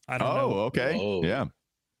Plaza. I don't know. Oh, okay. Oh. Yeah.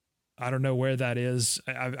 I don't know where that is.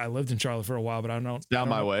 I lived in Charlotte for a while, but I don't. Down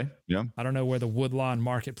my way. Yeah. I don't know where the Woodlawn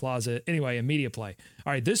Market Plaza. Anyway, a media play.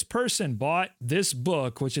 All right. This person bought this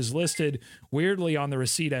book, which is listed weirdly on the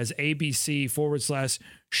receipt as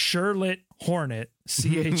ABC/Charlotte Hornet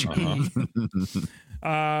CHE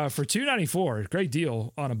for $2.94. Great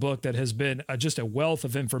deal on a book that has been just a wealth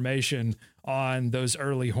of information on those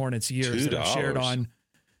early Hornets years that I've shared on.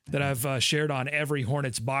 Shared on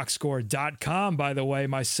everyhornetsboxscore.com. By the way,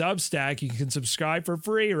 my Substack, you can subscribe for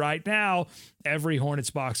free right now,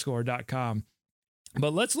 everyhornetsboxscore.com.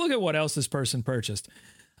 But let's look at what else this person purchased.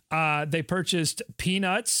 They purchased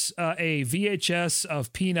Peanuts, a VHS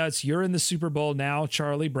of Peanuts. You're in the Super Bowl now,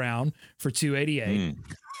 Charlie Brown, for $288.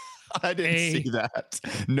 I didn't see that.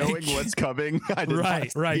 Knowing what's coming, I did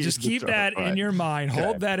not right. see Just the keep that in your mind. Okay.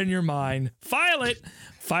 Hold that in your mind. File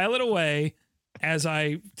it away. As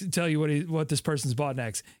I tell you what this person's bought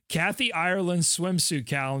next. Kathy Ireland's swimsuit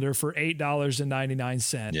calendar for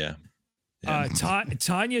 $8.99. Yeah.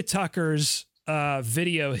 Tanya Tucker's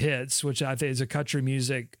video hits, which I think is a country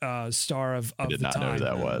music star of the time. I did not know who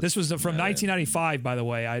that was. This was from 1995, by the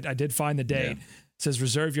way. I did find the date. Yeah. It says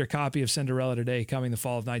reserve your copy of Cinderella today, coming the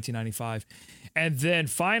fall of 1995. And then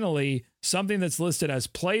finally, something that's listed as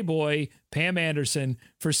Playboy Pam Anderson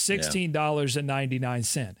for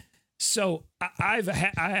 $16.99. So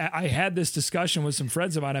I had this discussion with some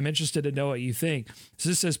friends of mine. I'm interested to know what you think. So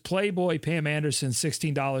this says Playboy Pam Anderson,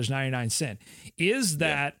 $16.99. Is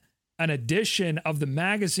that an edition of the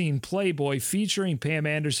magazine Playboy featuring Pam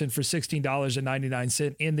Anderson for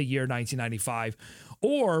 $16.99 in the year 1995?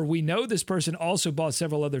 Or we know this person also bought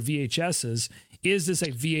several other VHSs. Is this a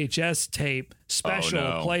VHS tape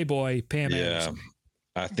special Playboy Pam Anderson?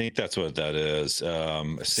 I think that's what that is.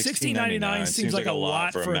 $16.99 seems like a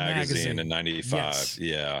lot for a magazine in 95. Yes.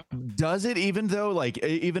 Yeah. Does it, even though, like,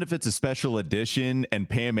 even if it's a special edition and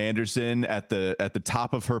Pam Anderson at the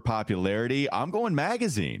top of her popularity, I'm going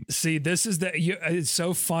magazine. See, this is it's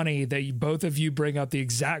so funny that both of you bring up the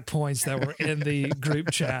exact points that were in the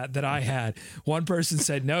group chat that I had. One person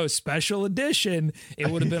said, no, special edition. It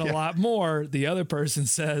would have been a lot more. The other person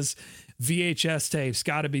says, VHS tapes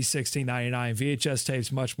got to be $16.99. VHS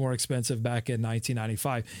tapes much more expensive back in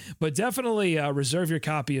 1995. But definitely reserve your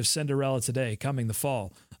copy of Cinderella today, coming the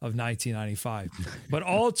fall of 1995. But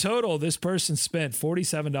all total, this person spent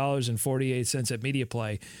 $47.48 at Media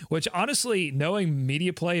Play, which honestly, knowing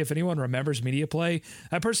Media Play, if anyone remembers Media Play,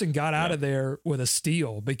 that person got out of there with a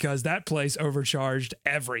steal because that place overcharged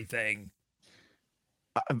everything.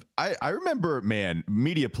 I remember, man,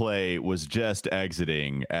 Media Play was just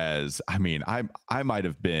exiting as, I mean, I might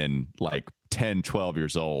have been like 10, 12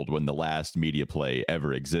 years old when the last Media Play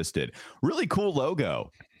ever existed. Really cool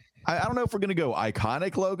logo. I don't know if we're going to go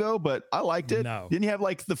iconic logo, but I liked it. No. Didn't you have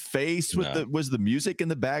like the face with was the music in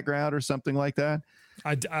the background or something like that?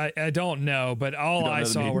 I don't know, but all I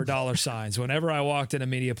saw were dollar signs. Whenever I walked in a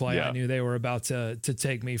Media Play, I knew they were about to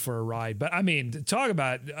take me for a ride. But I mean, talk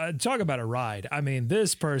about a ride. I mean,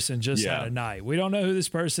 this person just had a night. We don't know who this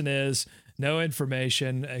person is. No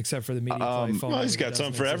information except for the Media Play phone. Well, he's got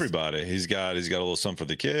something for everybody. He's got a little something for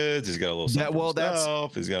the kids. He's got a little something for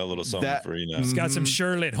himself. He's got a little something for, you know. He's got some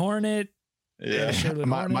Charlotte Hornet. Yeah.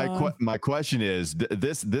 My question is,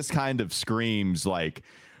 this kind of screams like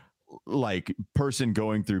person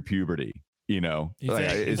going through puberty, you know. You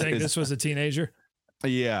think this was a teenager?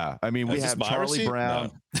 Yeah, I mean, we have Charlie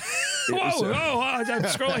Brown. No. Whoa, I'm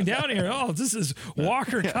scrolling down here. Oh, this is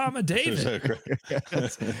Walker, David.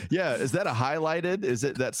 Yeah, is that a highlighted? Is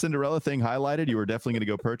it that Cinderella thing highlighted? You were definitely going to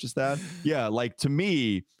go purchase that? Yeah, like to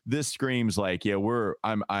me, this screams like,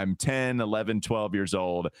 I'm 10, 11, 12 years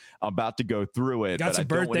old. I'm about to go through it. Got some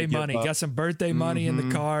birthday money. Got some birthday money in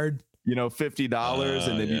the card. You know, $50.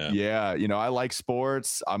 And then, you know, I like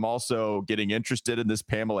sports. I'm also getting interested in this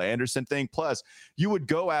Pamela Anderson thing. Plus, you would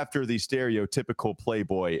go after the stereotypical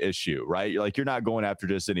Playboy issue, right? You're not going after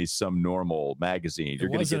just some normal magazine. You're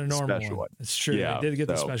going to get the special one. It's true. Yeah, they did get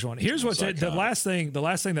the special one. Here's what's the last thing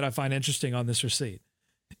that I find interesting on this receipt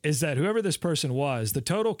is that whoever this person was, the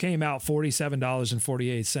total came out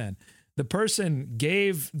 $47.48. The person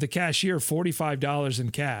gave the cashier $45 in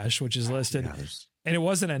cash, which is listed. And it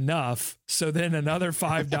wasn't enough. So then another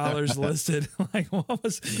 $5 listed. Like, what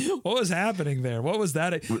was happening there? What was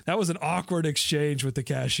that? That was an awkward exchange with the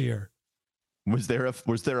cashier. Was there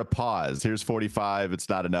a pause? Here's 45. It's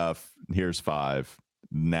not enough. Here's 5.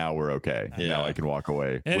 Now we're okay. Yeah. Now I can walk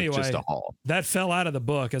away with just a haul. That fell out of the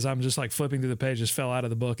book as I'm just like flipping through the pages, fell out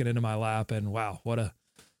of the book and into my lap. And wow,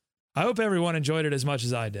 I hope everyone enjoyed it as much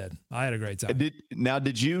as I did. I had a great time.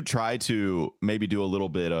 Did you try to maybe do a little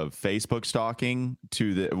bit of Facebook stalking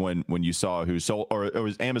when you saw who sold, or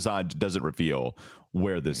was Amazon doesn't reveal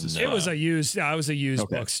where this is? It was a used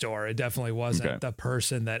bookstore. It definitely wasn't the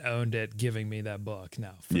person that owned it giving me that book.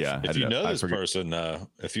 No. If you know this person,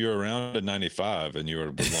 if you're around in 95 and you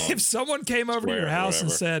were if someone came over to your house and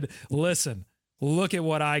said, listen, look at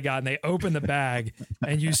what I got. And they open the bag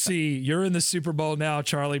and you see you're in the Super Bowl now,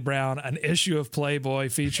 Charlie Brown, an issue of Playboy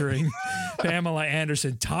featuring Pamela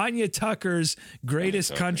Anderson, Tanya Tucker's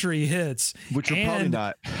greatest country hits. Which are probably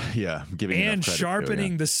not, giving and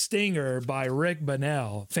Sharpening the Stinger by Rick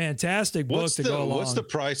Bonnell. Fantastic book to go along. What's the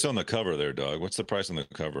price on the cover there, Doug? What's the price on the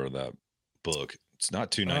cover of that book? It's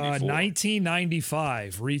not $2.94.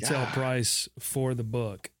 1995 retail price for the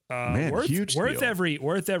book. Man, huge worth deal.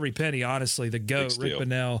 every penny. Honestly, the GOAT, Rick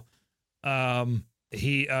Bonnell.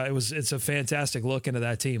 It's a fantastic look into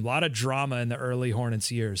that team. A lot of drama in the early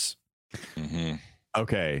Hornets years. Mm-hmm.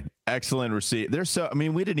 Okay, excellent receipt.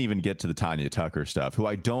 We didn't even get to the Tanya Tucker stuff, who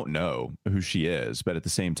I don't know who she is, but at the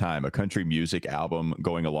same time, a country music album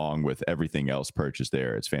going along with everything else purchased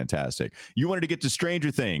there. It's fantastic. You wanted to get to Stranger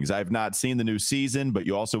Things. I've not seen the new season, but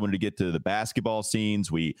you also wanted to get to the basketball scenes.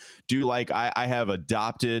 We do I have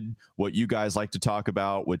adopted what you guys like to talk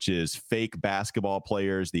about, which is fake basketball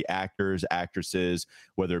players, the actors, actresses,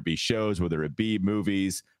 whether it be shows, whether it be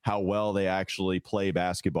movies, how well they actually play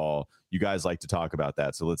basketball. You guys like to talk about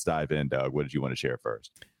that. So let's dive in, Doug. What did you want to share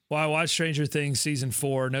first? Well, I watched Stranger Things season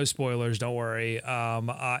 4. No spoilers, don't worry.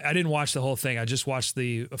 I didn't watch the whole thing. I just watched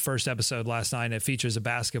the first episode last night, and it features a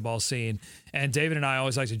basketball scene. And David and I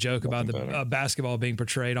always like to joke about the basketball being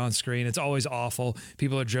portrayed on screen. It's always awful.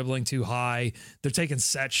 People are dribbling too high. They're taking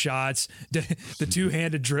set shots. The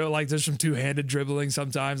two-handed drill, there's some two-handed dribbling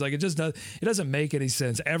sometimes. It doesn't make any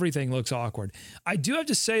sense. Everything looks awkward. I do have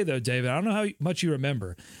to say, though, David, I don't know how much you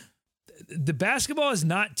remember. The basketball is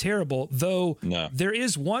not terrible, though. No. There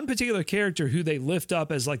is one particular character who they lift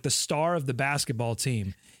up as the star of the basketball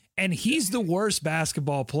team, and he's the worst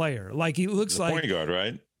basketball player. He looks like point guard,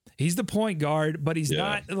 right? He's the point guard, but he's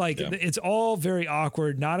not it's all very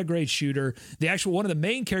awkward, not a great shooter. One of the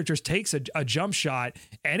main characters takes a jump shot,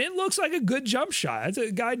 and it looks like a good jump shot. That's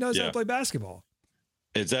a guy who knows how to play basketball.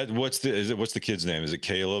 What's the kid's name? Is it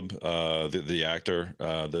Caleb, the actor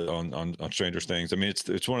on Stranger Things? I mean,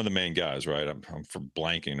 it's one of the main guys, right? I'm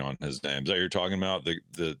blanking on his name. Is that what you're talking about?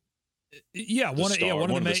 One of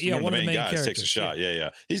the main guys takes a shot. Yeah.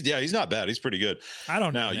 He's not bad. He's pretty good. I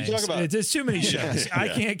don't know. You talk about there's too many shows. I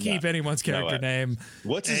can't keep anyone's character name.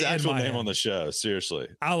 What's his actual name on the show? Seriously,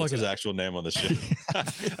 what's his actual name on the show?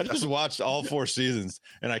 I just watched all 4 seasons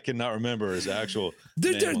and I cannot remember his actual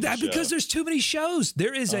name because there's too many shows.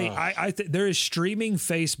 There is there is streaming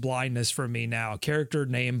face blindness for me now, character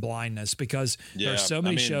name blindness, because there's so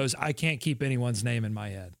many shows I can't keep anyone's name in my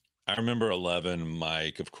head. I remember 11,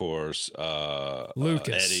 Mike, of course.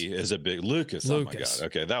 Lucas. Eddie is a big Lucas. Oh my God.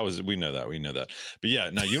 Okay, we know that. But yeah,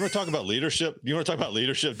 now you want to talk about leadership? You want to talk about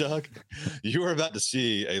leadership, Doug? You are about to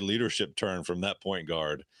see a leadership turn from that point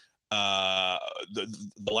guard, the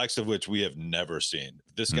likes of which we have never seen.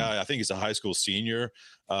 This guy, I think he's a high school senior.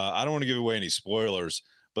 I don't want to give away any spoilers,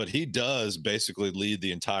 but he does basically lead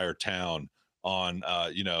the entire town on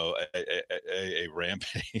a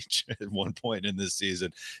rampage at one point in this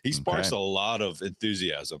season. He sparks a lot of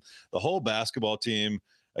enthusiasm. The whole basketball team,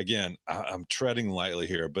 again, I'm treading lightly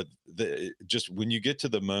here, but just when you get to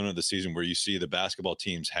the moment of the season where you see the basketball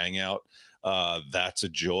teams hang out, that's a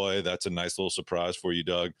joy. That's a nice little surprise for you,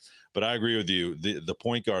 Doug. But I agree with you. The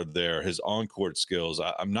point guard there, his on-court skills,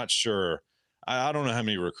 I'm not sure. I don't know how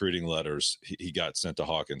many recruiting letters he got sent to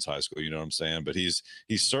Hawkins High School. You know what I'm saying? But he's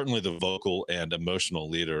certainly the vocal and emotional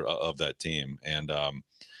leader of that team. And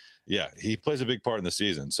he plays a big part in the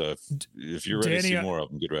season. So if you're ready to see more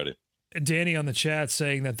of him, get ready. Danny on the chat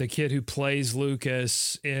saying that the kid who plays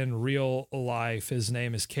Lucas in real life, his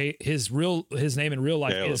name in real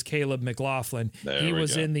life is Caleb McLaughlin. He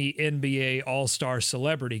was in the NBA All-Star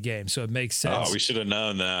Celebrity Game, so it makes sense. Oh, we should have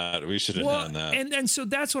known that. Known that. And so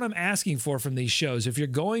that's what I'm asking for from these shows. If you're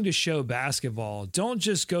going to show basketball, don't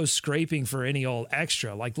just go scraping for any old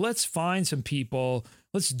extra. Let's find some people.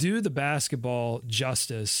 Let's do the basketball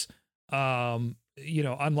justice.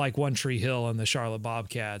 Unlike One Tree Hill and the Charlotte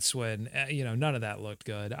Bobcats, when none of that looked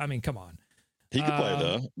good. I mean, come on. He can play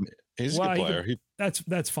though. He's a good player.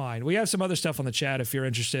 That's fine. We have some other stuff on the chat if you're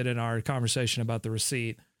interested in our conversation about the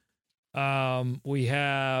receipt. We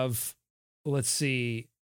have, let's see,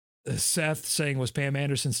 Seth saying, was Pam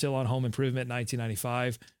Anderson still on Home Improvement in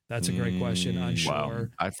 1995? That's a great question. Unsure. Wow.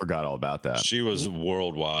 I forgot all about that. She was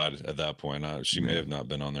worldwide at that point. She may have not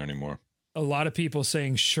been on there anymore. A lot of people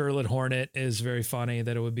saying Charlotte Hornet is very funny,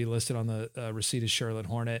 that it would be listed on the receipt as Charlotte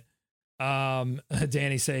Hornet.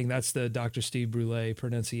 Danny saying that's the Dr. Steve Brule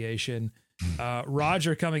pronunciation.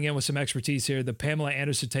 Roger coming in with some expertise here. The Pamela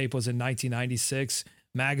Anderson tape was in 1996.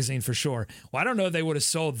 Magazine for sure. Well, I don't know if they would have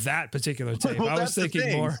sold that particular tape. Well, I was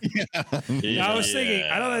thinking more. I was thinking,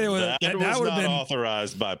 I don't think they would have. That was would have not been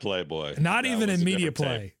authorized by Playboy. Not even in Media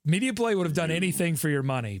Play. Media Play would have done anything for your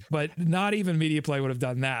money, but not even Media Play would have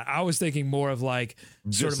done that. I was thinking more of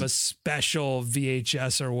sort of a special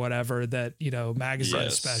VHS or whatever that, magazine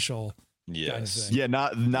special. Yes. Kind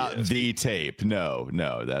of not the tape. No,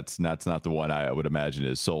 that's not the one I would imagine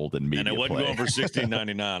is sold in Media Play. And it wasn't going for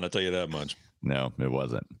 $16.99. I'll tell you that much. No, it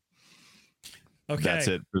wasn't. Okay. That's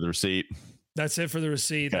it for the receipt. That's it for the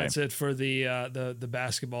receipt. Okay. That's it for the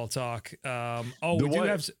basketball talk. We The do one-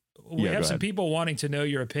 have Yeah, go some ahead. people wanting to know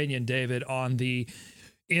your opinion, David, on the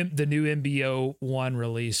new MBO 1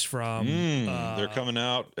 release from. They're coming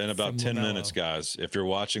out in about from 10 LaMelo. minutes, guys. If you're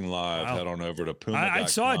watching live, Wow. head on over to Puma. I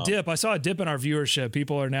saw a dip. I saw a dip in our viewership.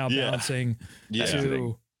 People are now Yeah. bouncing Yeah.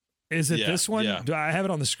 to. Is it Yeah, this one? yeah. Do I have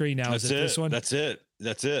it on the screen now? That's Is it this one? That's it.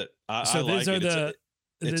 So I these like are it.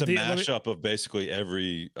 It's a let me- mashup of basically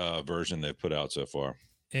every version they've put out so far.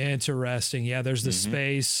 Interesting. Yeah, there's the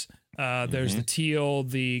space. There's the teal,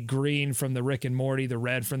 the green from the Rick and Morty, the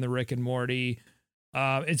red from the Rick and Morty.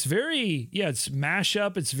 It's it's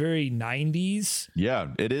mashup. It's very 90s.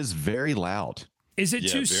 Yeah, it is very loud. Is it Yeah,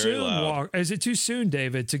 too very soon, loud. Is it too soon,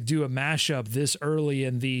 David, to do a mashup this early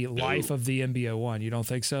in the life of the MBO 1? You don't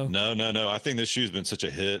think so? No. I think this shoe's been such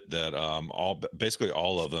a hit that basically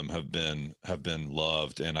all of them have been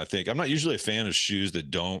loved. And I think I'm not usually a fan of shoes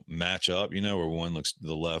that don't match up, where one looks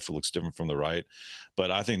the left looks different from the right. But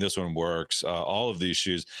I think this one works. All of these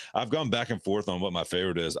shoes, I've gone back and forth on what my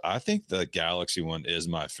favorite is. I think the Galaxy one is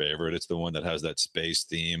my favorite. It's the one that has that space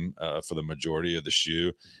theme for the majority of the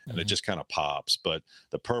shoe, and it just kind of pops. But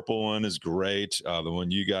the purple one is great. The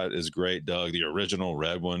one you got is great, Doug. The original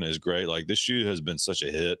red one is great. Like, this shoe has been such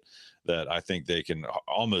a hit that I think they can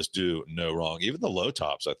almost do no wrong. Even the low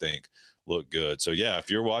tops, I think, look good. So yeah, if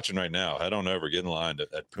you're watching right now, head on over, get in line at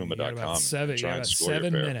You got puma.com. about seven, and try and score your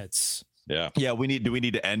 7 pair. minutes. Yeah. Yeah, do we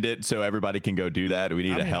need to end it so everybody can go do that? Do we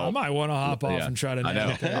need to I help? might want to hop off Yeah. and try to I know.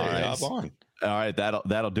 nail it down. All right. hop on. All right,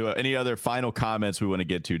 that'll do it. Any other final comments we want to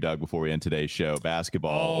get to, Doug, before we end today's show?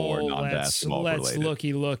 Basketball or non-basketball let's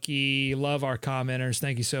related? looky. Love our commenters.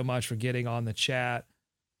 Thank you so much for getting on the chat.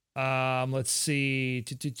 Let's see.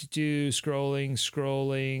 Scrolling.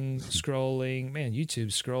 Man,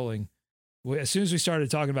 YouTube's scrolling. As soon as we started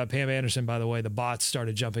talking about Pam Anderson, by the way, the bots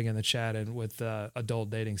started jumping in the chat and with adult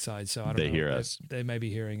dating sites. So I don't know. They hear us. They may be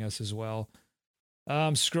hearing us as well.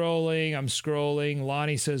 I'm scrolling.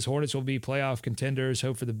 Lonnie says Hornets will be playoff contenders.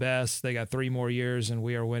 Hope for the best. They got 3 more years, and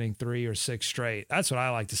we are winning 3 or 6 straight. That's what I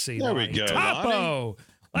like to see. There we Lonnie. go, Capo.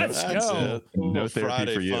 Let's That's go. it. No Little therapy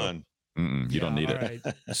Friday for you. fun. You don't need all it.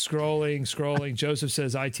 right. Scrolling. Joseph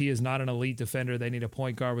says IT is not an elite defender. They need a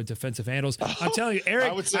point guard with defensive handles. I'm telling you,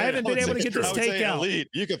 Eric, I haven't been able to get this I would say takeout. elite.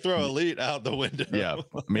 You could throw elite out the window. Yeah, I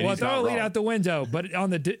mean, Well, he's throw not elite wrong. out the window, but on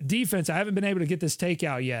the defense, I haven't been able to get this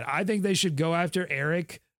takeout yet. I think they should go after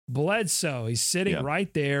Eric Bledsoe. He's sitting Yeah.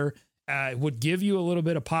 right there. Would give you a little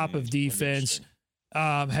bit of pop of defense.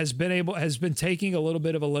 Has been taking a little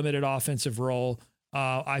bit of a limited offensive role.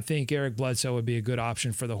 I think Eric Bledsoe would be a good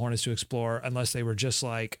option for the Hornets to explore, unless they were just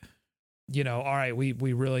like, all right, we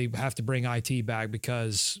really have to bring IT back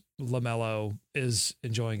because LaMelo is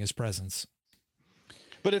enjoying his presence.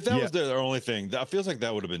 But if that Yeah. was their only thing, that feels like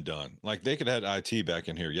that would have been done. Like, they could have had IT back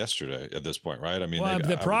in here yesterday at this point, right? I mean, Well,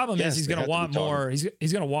 the problem is he's going to want more. more. He's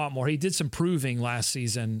going to want more. He did some proving last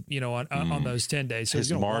season, on those 10 days. So His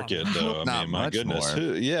he's gonna want market, more. though. I Not mean, my much goodness.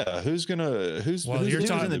 more. Who's gonna? Who's? Well, who's you're the He was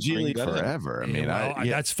talking- in the to G bring League that in? forever. I mean, Well,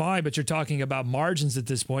 that's fine, but you're talking about margins at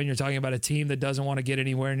this point. You're talking about a team that doesn't want to get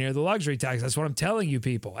anywhere near the luxury tax. That's what I'm telling you,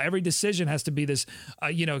 people. Every decision has to be this,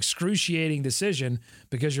 excruciating decision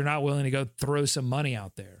because you're not willing to go throw some money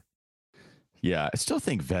out there. Yeah, I still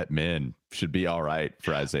think vet men should be all right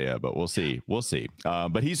for Isaiah, but we'll see.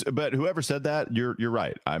 But whoever said that, you're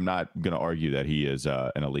right. I'm not going to argue that he is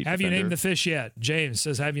an elite. Have you defender. named the fish yet? James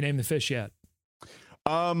says, have you named the fish yet?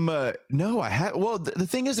 No, I have. Well, the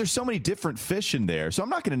thing is, there's so many different fish in there, so I'm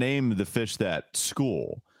not going to name the fish that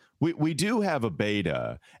school. We do have a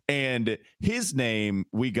beta, and his name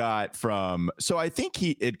we got from. So I think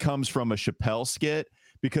it comes from a Chappelle skit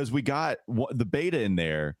because we got the beta in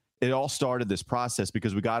there. It all started this process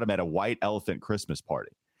because we got him at a white elephant Christmas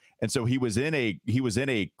party. And so he was in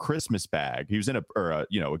a Christmas bag. He was in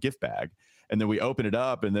a gift bag. And then we open it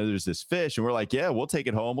up and then there's this fish and we're like, yeah, we'll take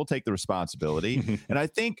it home. We'll take the responsibility. And I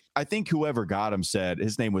think whoever got him said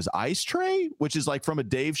his name was Ice Tray, which is like from a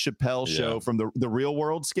Dave Chappelle show from the Real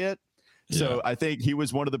World skit. So I think he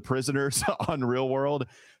was one of the prisoners on Real World.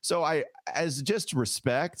 So as just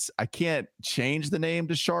respect, I can't change the name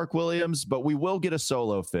to Shark Williams, but we will get a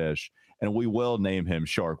solo fish and we will name him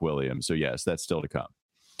Shark Williams. So yes, that's still to come.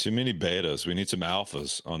 Too many betas. We need some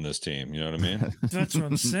alphas on this team. You know what I mean? That's what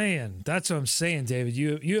I'm saying. David.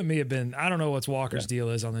 You and me have been, I don't know what Walker's deal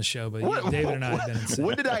is on this show, but David and I have been insane.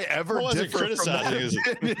 When did I ever I wasn't differ from that criticizing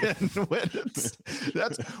opinion?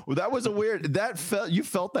 That was a weird, you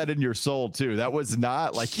felt that in your soul too. That was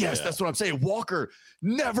not like, yes, that's what I'm saying. Walker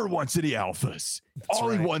never wants any alphas. All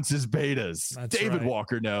he wants is betas. That's David right.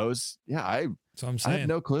 Walker knows. Yeah, That's what I'm I saying. have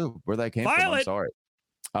no clue where that came from. I'm sorry.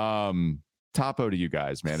 Topo to you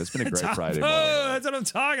guys, man. It's been a great Friday morning. That's what I'm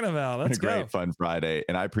talking about. Let's go. Great fun Friday.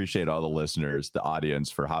 And I appreciate all the listeners, the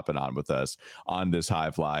audience, for hopping on with us on this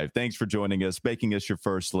Hive Live. Thanks for joining us, making us your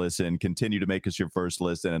first listen. Continue to make us your first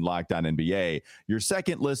listen, and Locked On NBA your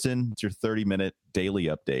second listen. It's your 30-minute daily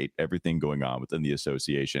update, everything going on within the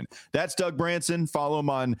association. That's Doug Branson. Follow him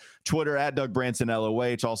on Twitter at Doug Branson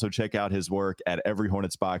LOH. Also check out his work at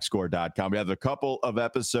everyhornetsboxscore.com. We have a couple of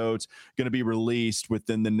episodes going to be released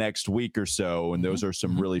within the next week or so, and those are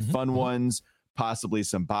some really fun ones, possibly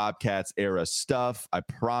some Bobcats era stuff. I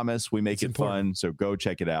promise we make it fun, so go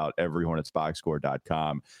check it out,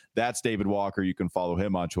 everyhornetsboxscore.com. That's David Walker. You can follow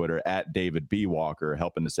him on Twitter at David B. Walker,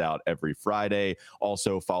 helping us out every Friday.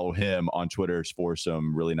 Also follow him on Twitter for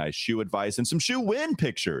some really nice shoe advice and some shoe win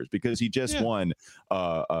pictures, because he just won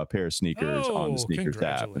a pair of sneakers on the Sneakers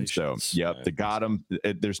app. And so, the Gotham,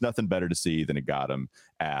 there's nothing better to see than a Gotham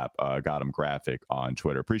app, Gotham graphic on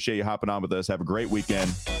Twitter. Appreciate you hopping on with us. Have a great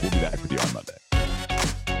weekend. We'll be back with you on Monday.